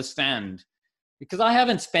fully understand, because I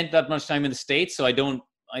haven't spent that much time in the States, so I don't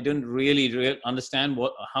really understand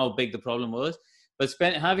how big the problem was. But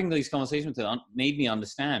having these conversations with her made me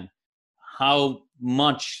understand how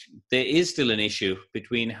much there is still an issue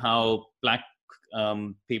between how black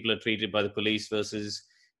people are treated by the police versus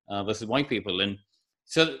white people. And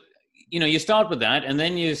so, you start with that, and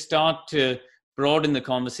then you start to broaden the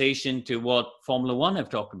conversation to what Formula One have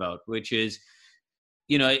talked about, which is,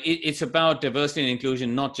 it's about diversity and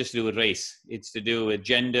inclusion, not just to do with race. It's to do with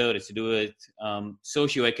gender. It's to do with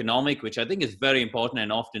socioeconomic, which I think is very important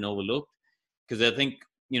and often overlooked. Because I think,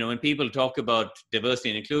 when people talk about diversity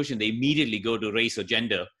and inclusion, they immediately go to race or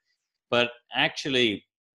gender. But actually,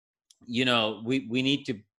 we need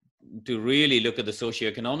to really look at the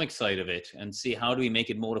socioeconomic side of it and see how do we make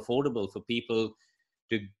it more affordable for people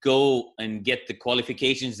to go and get the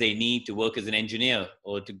qualifications they need to work as an engineer,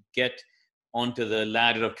 or to get onto the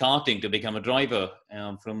ladder of karting to become a driver,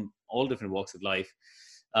 from all different walks of life.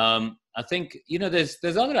 I think,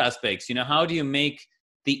 there's other aspects. How do you make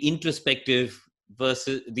the introspective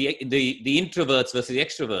versus the introverts versus the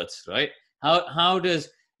extroverts, right? How does,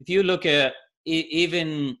 if you look at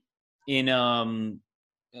even in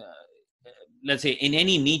let's say in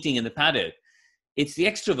any meeting in the paddock, it's the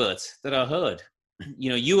extroverts that are heard.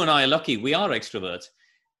 You and I are lucky, we are extroverts,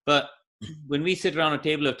 but when we sit around a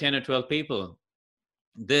table of 10 or 12 people,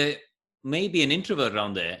 there may be an introvert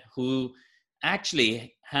around there who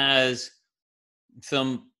actually has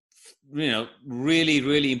some, really,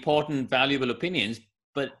 really important, valuable opinions,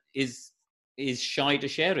 but is shy to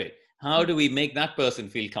share it. How do we make that person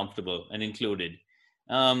feel comfortable and included?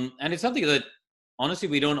 And it's something that, honestly,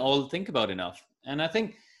 we don't all think about enough. And I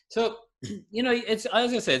think, so, it's,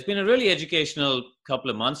 as I said, it's been a really educational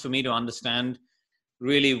couple of months for me to understand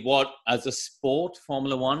really what, as a sport,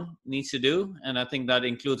 Formula One needs to do. And I think that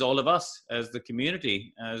includes all of us as the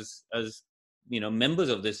community, as members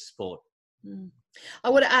of this sport. I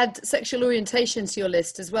want to add sexual orientation to your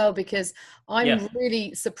list as well, because I'm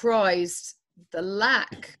really surprised the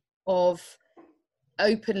lack of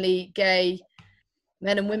openly gay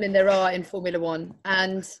men and women there are in Formula One.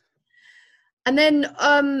 And then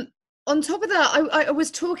on top of that, I was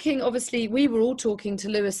talking, obviously, we were all talking to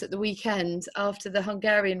Lewis at the weekend after the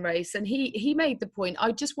Hungarian race, and he made the point,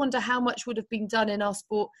 I just wonder how much would have been done in our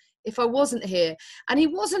sport if I wasn't here. And he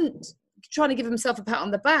wasn't trying to give himself a pat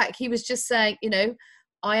on the back. He was just saying,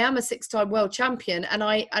 I am a 6-time world champion, and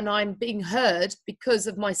I'm being heard because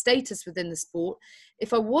of my status within the sport.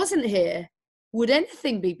 If I wasn't here, would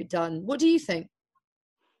anything be done? What do you think?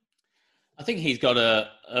 I think he's got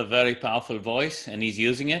a very powerful voice, and he's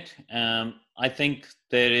using it. I think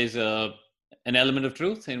there is an element of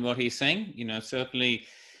truth in what he's saying. Certainly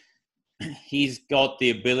he's got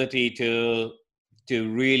the ability to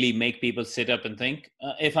really make people sit up and think.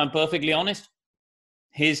 If I'm perfectly honest,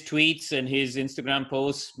 his tweets and his Instagram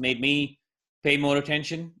posts made me pay more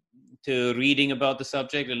attention to reading about the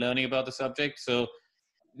subject and learning about the subject. So,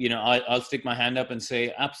 I'll stick my hand up and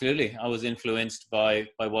say, absolutely, I was influenced by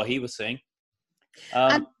what he was saying.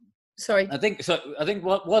 Sorry. I think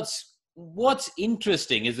what's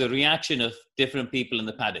interesting is the reaction of different people in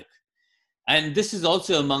the paddock. And this is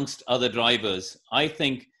also amongst other drivers. I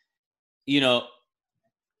think,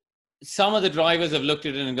 some of the drivers have looked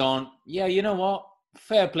at it and gone, yeah, you know what?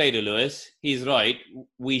 Fair play to Lewis. He's right.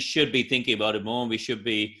 We should be thinking about it more. I should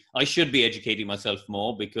be educating myself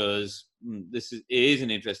more, because it is an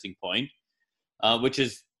interesting point, which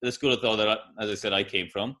is the school of thought that, as I said, I came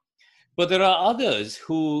from. But there are others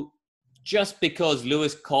who just because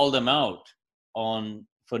Lewis called them out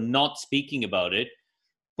for not speaking about it,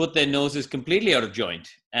 put their noses completely out of joint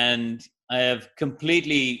and have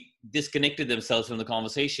completely disconnected themselves from the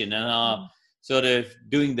conversation and are sort of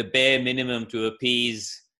doing the bare minimum to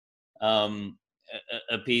appease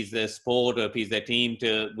their sport or appease their team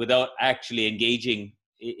without actually engaging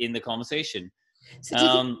in the conversation.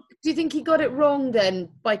 So do you think he got it wrong then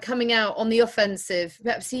by coming out on the offensive?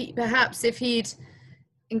 Perhaps if he'd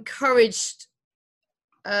encouraged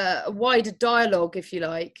a wider dialogue, if you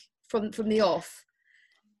like, from the off.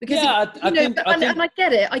 Because I think I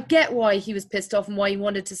get it. I get why he was pissed off and why he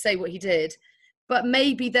wanted to say what he did. But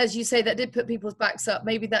maybe, as you say, that did put people's backs up.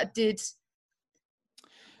 Maybe that did.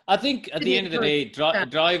 I think at the end of the day,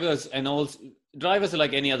 drivers are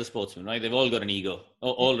like any other sportsman, right? They've all got an ego.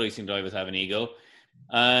 All racing drivers have an ego,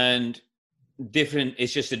 and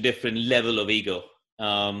it's just a different level of ego.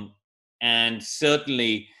 And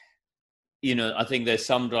certainly, I think there's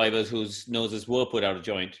some drivers whose noses were put out of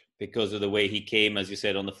joint because of the way he came, as you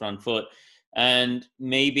said, on the front foot. And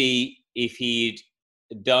maybe if he'd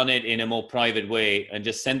done it in a more private way and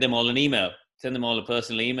just send them all a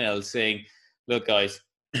personal email saying, look, guys,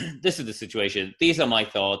 this is the situation. These are my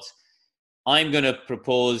thoughts. I'm going to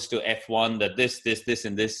propose to F1 that this,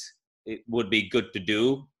 and this it would be good to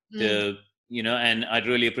do, and I'd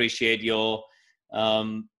really appreciate your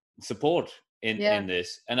support in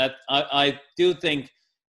this. And I do think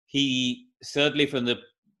he certainly from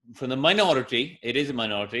the minority, it is a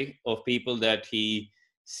minority of people that he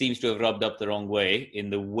seems to have rubbed up the wrong way in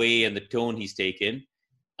the way and the tone he's taken.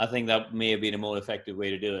 I think that may have been a more effective way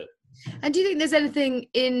to do it. And do you think there's anything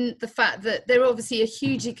in the fact that they're obviously a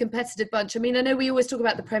hugely competitive bunch? I mean, I know we always talk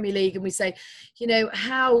about the Premier League and we say,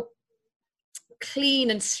 how clean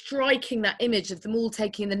and striking that image of them all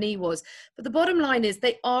taking the knee was. But the bottom line is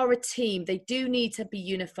they are a team. They do need to be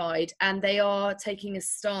unified and they are taking a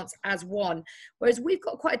stance as one. Whereas we've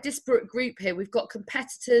got quite a disparate group here. We've got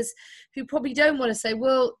competitors who probably don't want to say,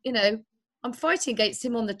 well, I'm fighting against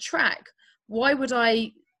him on the track. Why would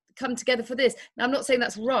I come together for this? Now, I'm not saying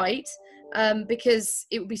that's right, because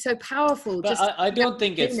it would be so powerful. But I don't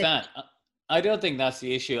think it's that. I don't think that's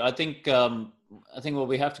the issue. I think what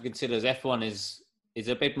we have to consider is F1 is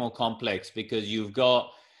a bit more complex because you've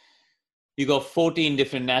got 14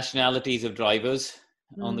 different nationalities of drivers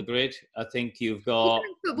on the grid. I think you've got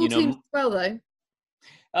football teams as well, though.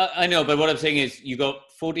 I know, but what I'm saying is you've got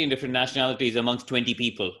 14 different nationalities amongst 20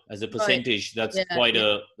 people as a percentage. Right. That's quite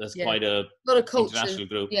a lot of culture. International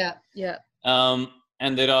group. Yeah.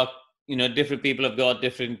 And there are different people have got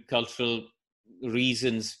different cultural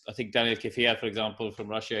reasons. I think Daniel Kvyat, for example, from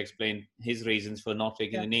Russia, explained his reasons for not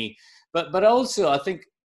taking the knee. But also, I think,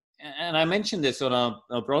 and I mentioned this on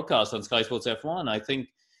our broadcast on Sky Sports F1. I think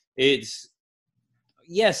it's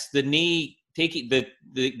the knee. Taking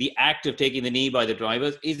the act of taking the knee by the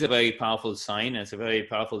drivers is a very powerful sign. And it's a very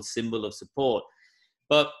powerful symbol of support.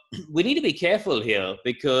 But we need to be careful here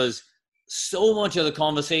because so much of the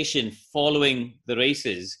conversation following the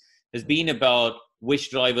races has been about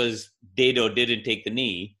which drivers did or didn't take the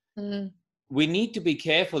knee. Mm-hmm. We need to be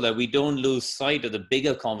careful that we don't lose sight of the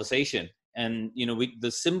bigger conversation. And,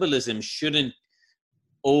 the symbolism shouldn't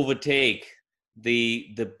overtake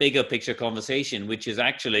the bigger picture conversation, which is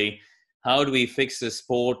actually, how do we fix the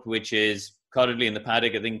sport, which is currently in the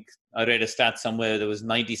paddock? I think I read a stat somewhere that was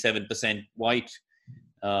 97% white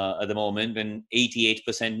at the moment and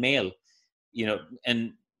 88% male,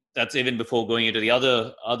 and that's even before going into the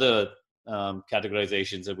other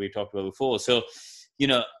categorizations that we've talked about before. So,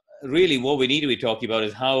 really what we need to be talking about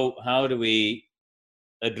is how do we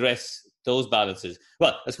address those balances?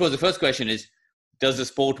 Well, I suppose the first question is, does the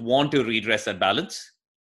sport want to redress that balance?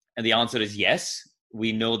 And the answer is yes.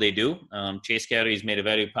 We know they do. Chase Carey has made a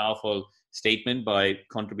very powerful statement by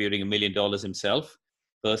contributing $1 million himself,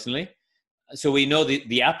 personally. So we know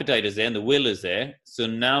the appetite is there and the will is there. So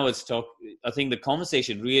now I think the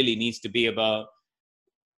conversation really needs to be about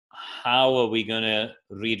how are we going to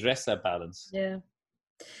redress that balance? Yeah.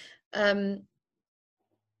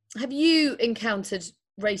 Have you encountered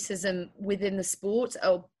racism within the sport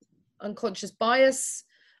or unconscious bias?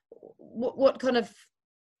 What kind of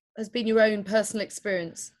has been your own personal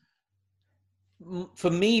experience? For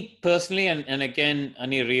me personally, and again, I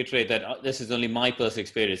need to reiterate that this is only my personal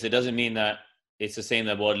experience. It doesn't mean that it's the same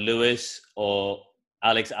as what Lewis or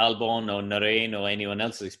Alex Albon or Narain or anyone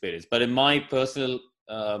else's experience. But in my personal,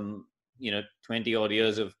 20 odd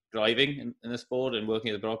years of driving in the sport and working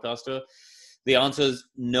as a broadcaster, the answer is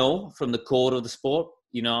no from the core of the sport.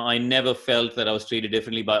 I never felt that I was treated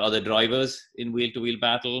differently by other drivers in wheel-to-wheel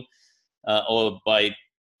battle or by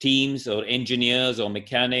teams or engineers or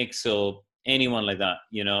mechanics or anyone like that,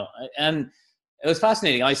 and it was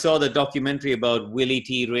fascinating. I saw the documentary about Willie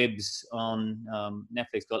T. Ribbs on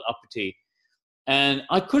Netflix called Uppity, and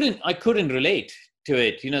I couldn't relate to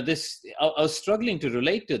it. I was struggling to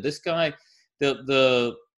relate to this guy,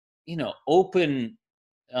 the open,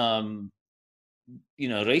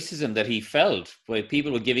 racism that he felt, where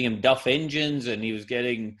people were giving him Duff engines and he was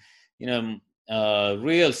getting,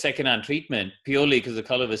 real secondhand treatment purely because of the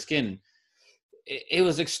color of his skin. It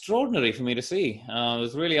was extraordinary for me to see. It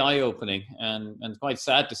was really eye-opening and quite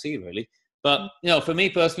sad to see, really. But, for me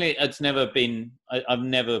personally, it's never been, I've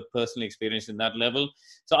never personally experienced in that level.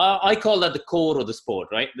 So I call that the core of the sport,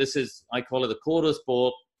 right? I call it the core of the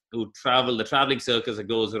sport, the traveling circus that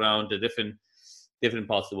goes around to different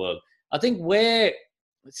parts of the world. I think where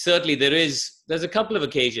certainly there's a couple of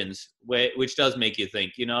occasions which does make you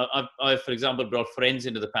think. I've, for example, brought friends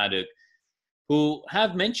into the paddock who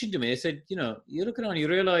have mentioned to me, they said, you look around, you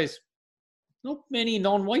realize not many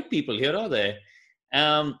non-white people here, are there?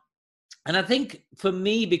 And I think for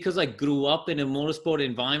me, because I grew up in a motorsport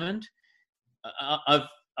environment,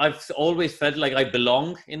 I've always felt like I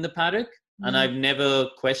belong in the paddock, and I've never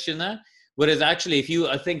questioned that. Whereas actually, if you,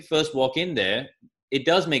 I think, first walk in there, it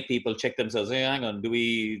does make people check themselves. Hey, hang on,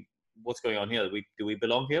 what's going on here? Do we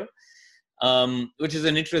belong here? Which is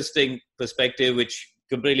an interesting perspective, which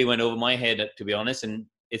completely went over my head, to be honest, and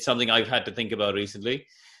it's something I've had to think about recently.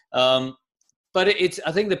 But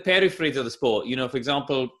I think the peripheries of the sport, for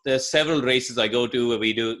example, there's several races I go to where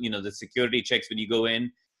we do, the security checks when you go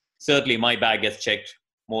in. Certainly my bag gets checked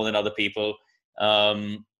more than other people.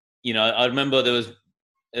 I remember there was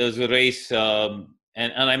a race, and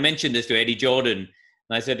I mentioned this to Eddie Jordan,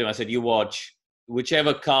 and I said to him, you watch,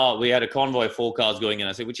 whichever car, we had a convoy of 4 cars going in.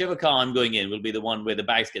 I said, whichever car I'm going in will be the one where the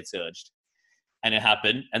bags get searched. And it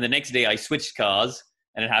happened. And the next day I switched cars,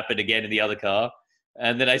 and it happened again in the other car.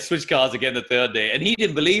 And then I switched cars again the third day. And he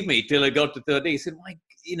didn't believe me till I got to the third day. He said,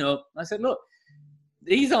 I said, look,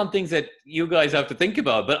 these aren't things that you guys have to think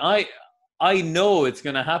about, but I know it's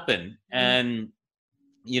going to happen. And,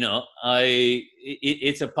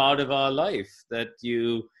 it's a part of our life that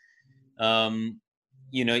you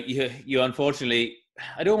unfortunately,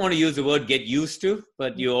 I don't want to use the word get used to,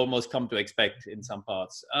 but you almost come to expect in some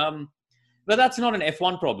parts. But that's not an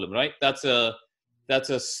F1 problem, right? That's a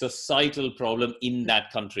societal problem in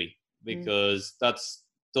that country, because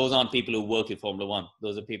those aren't people who work in Formula One.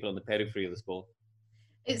 Those are people on the periphery of the sport.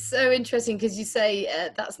 It's so interesting because you say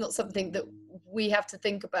that's not something that we have to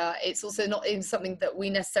think about. It's also not even something that we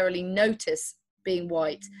necessarily notice being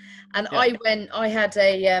white. And yeah. I had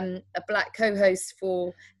a black co-host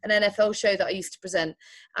for an NFL show that I used to present,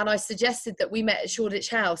 and I suggested that we met at Shoreditch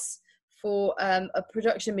House for a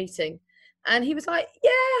production meeting. And he was like,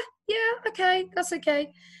 yeah, okay, that's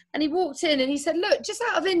okay. And he walked in and he said, look, just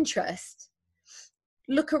out of interest,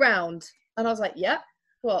 look around. And I was like, yeah,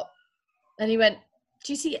 what? And he went,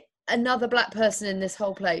 do you see another black person in this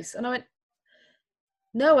whole place? And I went,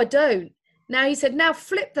 no, I don't. Now he said, now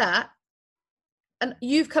flip that. And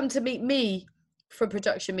you've come to meet me for a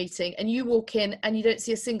production meeting, and you walk in and you don't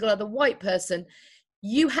see a single other white person.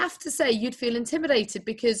 You have to say you'd feel intimidated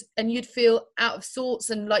and you'd feel out of sorts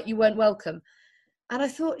and like you weren't welcome. And I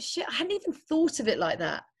thought, shit, I hadn't even thought of it like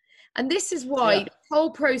that. And this is why the whole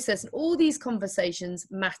process and all these conversations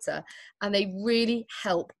matter, and they really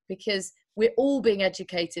help, because we're all being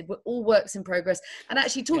educated. We're all works in progress. And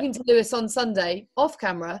actually talking to Lewis on Sunday off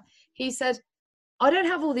camera, he said, I don't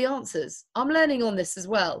have all the answers. I'm learning on this as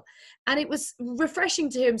well. And it was refreshing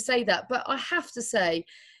to hear him say that. But I have to say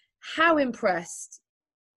how impressed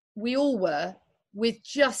we all were with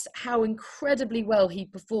just how incredibly well he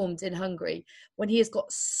performed in Hungary, when he has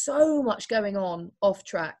got so much going on off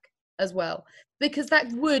track as well, because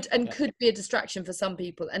that would and could be a distraction for some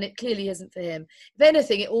people, and it clearly isn't for him. If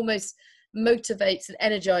anything, it almost motivates and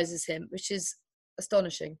energizes him, which is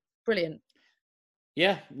astonishing. Brilliant.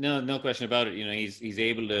 Yeah, no question about it. He's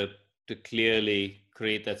able to clearly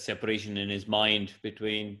create that separation in his mind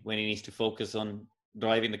between when he needs to focus on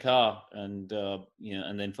driving the car and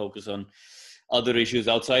and then focus on other issues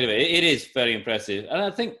outside of it. It is very impressive. And I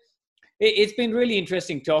think it's been really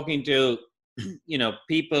interesting talking to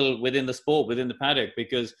people within the sport, within the paddock,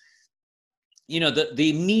 because the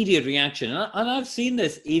immediate reaction, and I've seen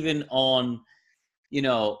this even on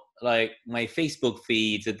like my Facebook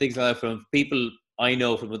feeds and things like that from people I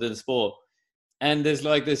know from within the sport, and there's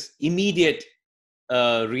like this immediate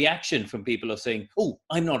reaction from people of saying, oh,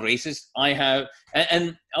 I'm not racist. I have,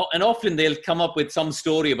 and often they'll come up with some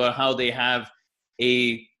story about how they have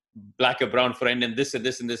a black or brown friend and this and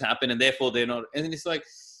this and this happened, and therefore they're not. And it's like,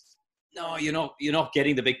 no, you're not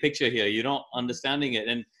getting the big picture here. You're not understanding it.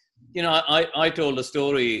 And, I told a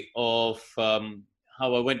story of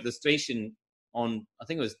how I went to the station on, I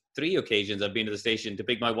think it was 3 occasions I've been to the station to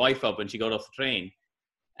pick my wife up when she got off the train.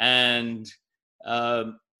 And,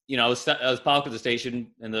 I was parked at the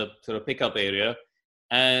station in the sort of pickup area,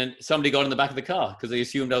 and somebody got in the back of the car because they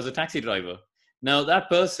assumed I was a taxi driver. Now, that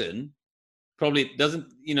person probably doesn't,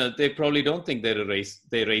 they probably don't think they're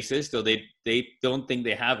racist, or they don't think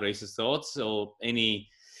they have racist thoughts or any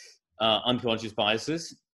unconscious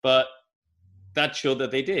biases, but that showed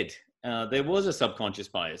that they did. There was a subconscious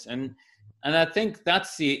bias. And I think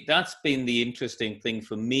that's been the interesting thing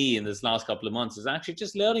for me in this last couple of months, is actually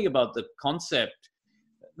just learning about the concept,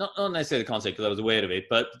 not necessarily the concept because I was aware of it,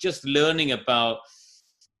 but just learning about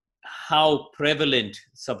how prevalent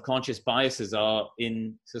subconscious biases are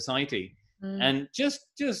in society. And just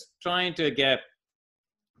trying to get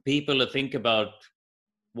people to think about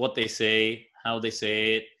what they say, how they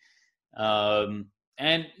say it.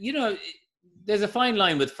 And, there's a fine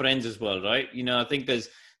line with friends as well, right? I think there's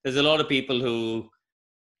a lot of people who,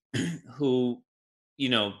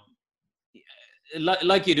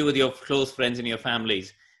 like you do with your close friends and your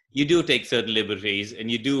families, you do take certain liberties and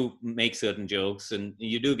you do make certain jokes, and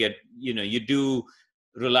you do get, you do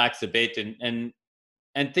relax a bit,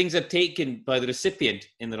 and things are taken by the recipient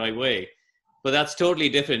in the right way. But that's totally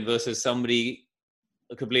different versus somebody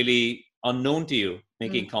completely unknown to you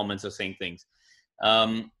making comments or saying things.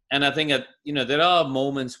 And I think that, there are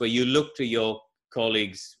moments where you look to your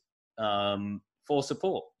colleagues for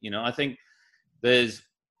support. I think there's,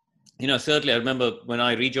 certainly I remember when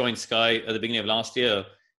I rejoined Sky at the beginning of last year,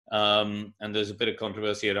 and there's a bit of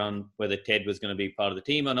controversy around whether Ted was going to be part of the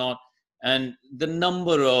team or not. And the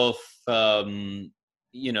number of,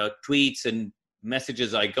 tweets and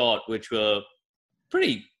messages I got, which were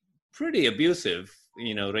pretty abusive,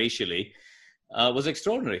 racially, was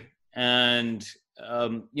extraordinary. And,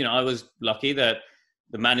 I was lucky that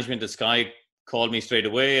the management of Sky called me straight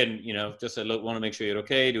away and, just said, look, want to make sure you're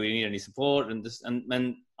okay. Do we need any support? And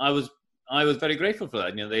I was very grateful for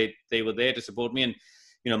that. They were there to support me. And,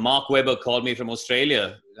 Mark Webber called me from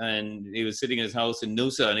Australia, and he was sitting in his house in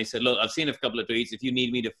Noosa, and he said, look, I've seen a couple of tweets. If you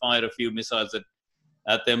need me to fire a few missiles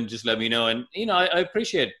at them, just let me know. And, I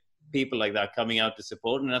appreciate people like that coming out to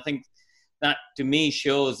support. And I think that, to me,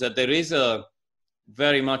 shows that there is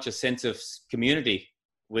very much a sense of community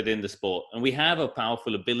within the sport. And we have a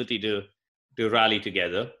powerful ability to rally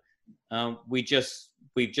together. We've just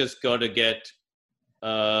got to get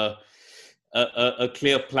a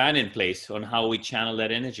clear plan in place on how we channel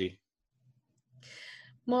that energy.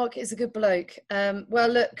 Mark is a good bloke. Well,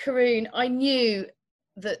 look, Karun, I knew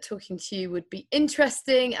that talking to you would be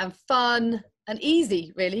interesting and fun and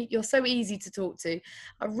easy, really. You're so easy to talk to.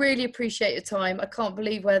 I really appreciate your time. I can't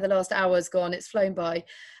believe where the last hour's gone. It's flown by.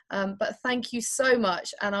 But thank you so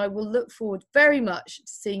much. And I will look forward very much to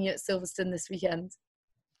seeing you at Silverstone this weekend.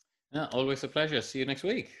 Yeah, always a pleasure. See you next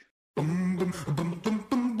week.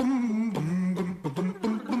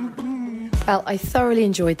 Well, I thoroughly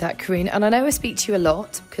enjoyed that, Karun. And I know I speak to you a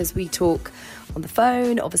lot because we talk on the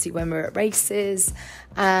phone, obviously when we're at races.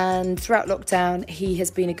 And throughout lockdown, he has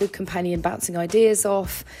been a good companion, bouncing ideas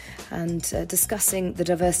off and discussing the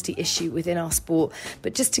diversity issue within our sport.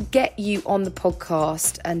 But just to get you on the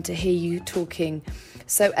podcast and to hear you talking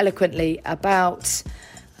so eloquently about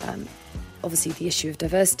obviously the issue of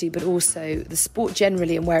diversity, but also the sport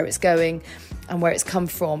generally and where it's going and where it's come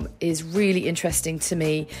from is really interesting to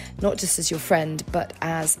me, not just as your friend, but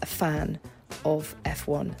as a fan of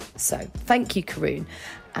F1. So thank you, Karun.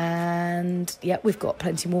 And yeah, we've got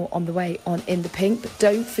plenty more on the way on In the Pink, but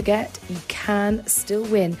don't forget, you can still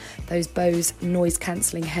win those Bose noise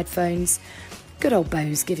cancelling headphones. Good old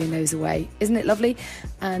Bose giving those away. Isn't it lovely?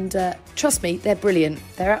 And trust me, they're brilliant.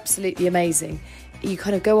 They're absolutely amazing. You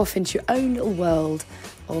kind of go off into your own little world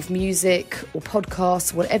of music or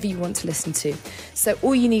podcasts, whatever you want to listen to. So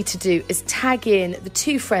all you need to do is tag in the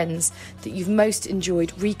 2 friends that you've most enjoyed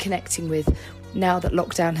reconnecting with now that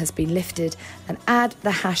lockdown has been lifted, and add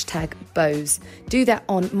the hashtag Bose. Do that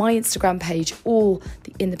on my Instagram page or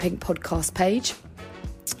the In the Pink podcast page,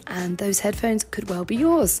 and those headphones could well be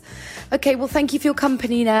yours. Okay, well, thank you for your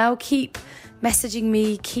company now. Keep messaging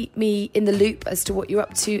me, keep me in the loop as to what you're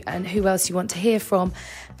up to and who else you want to hear from.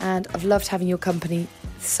 And I've loved having your company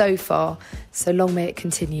so far, so long may it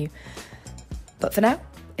continue. But for now,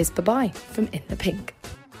 it's bye-bye from In the Pink.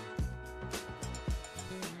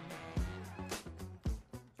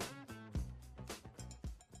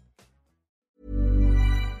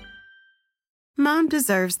 Mom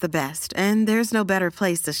deserves the best, and there's no better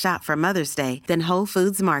place to shop for Mother's Day than Whole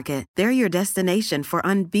Foods Market. They're your destination for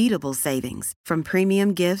unbeatable savings, from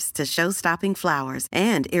premium gifts to show-stopping flowers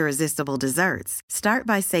and irresistible desserts. Start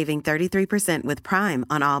by saving 33% with Prime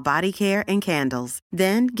on all body care and candles.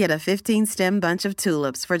 Then get a 15-stem bunch of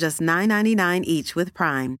tulips for just $9.99 each with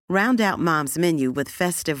Prime. Round out Mom's menu with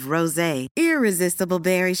festive rosé, irresistible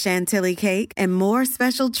berry chantilly cake, and more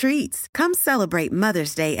special treats. Come celebrate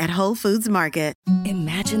Mother's Day at Whole Foods Market.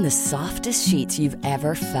 Imagine the softest sheets you've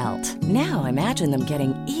ever felt. Now imagine them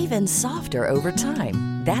getting even softer over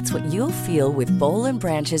time. That's what you'll feel with Boll &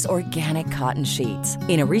 Branch's organic cotton sheets.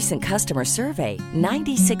 In a recent customer survey,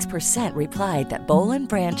 96% replied that Boll &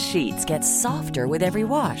 Branch sheets get softer with every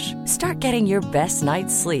wash. Start getting your best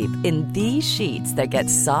night's sleep in these sheets that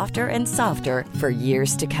get softer and softer for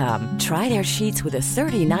years to come. Try their sheets with a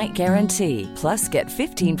 30-night guarantee. Plus, get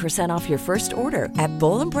 15% off your first order at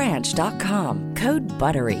bollandbranch.com. Code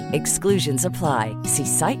BUTTERY. Exclusions apply. See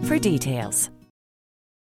site for details.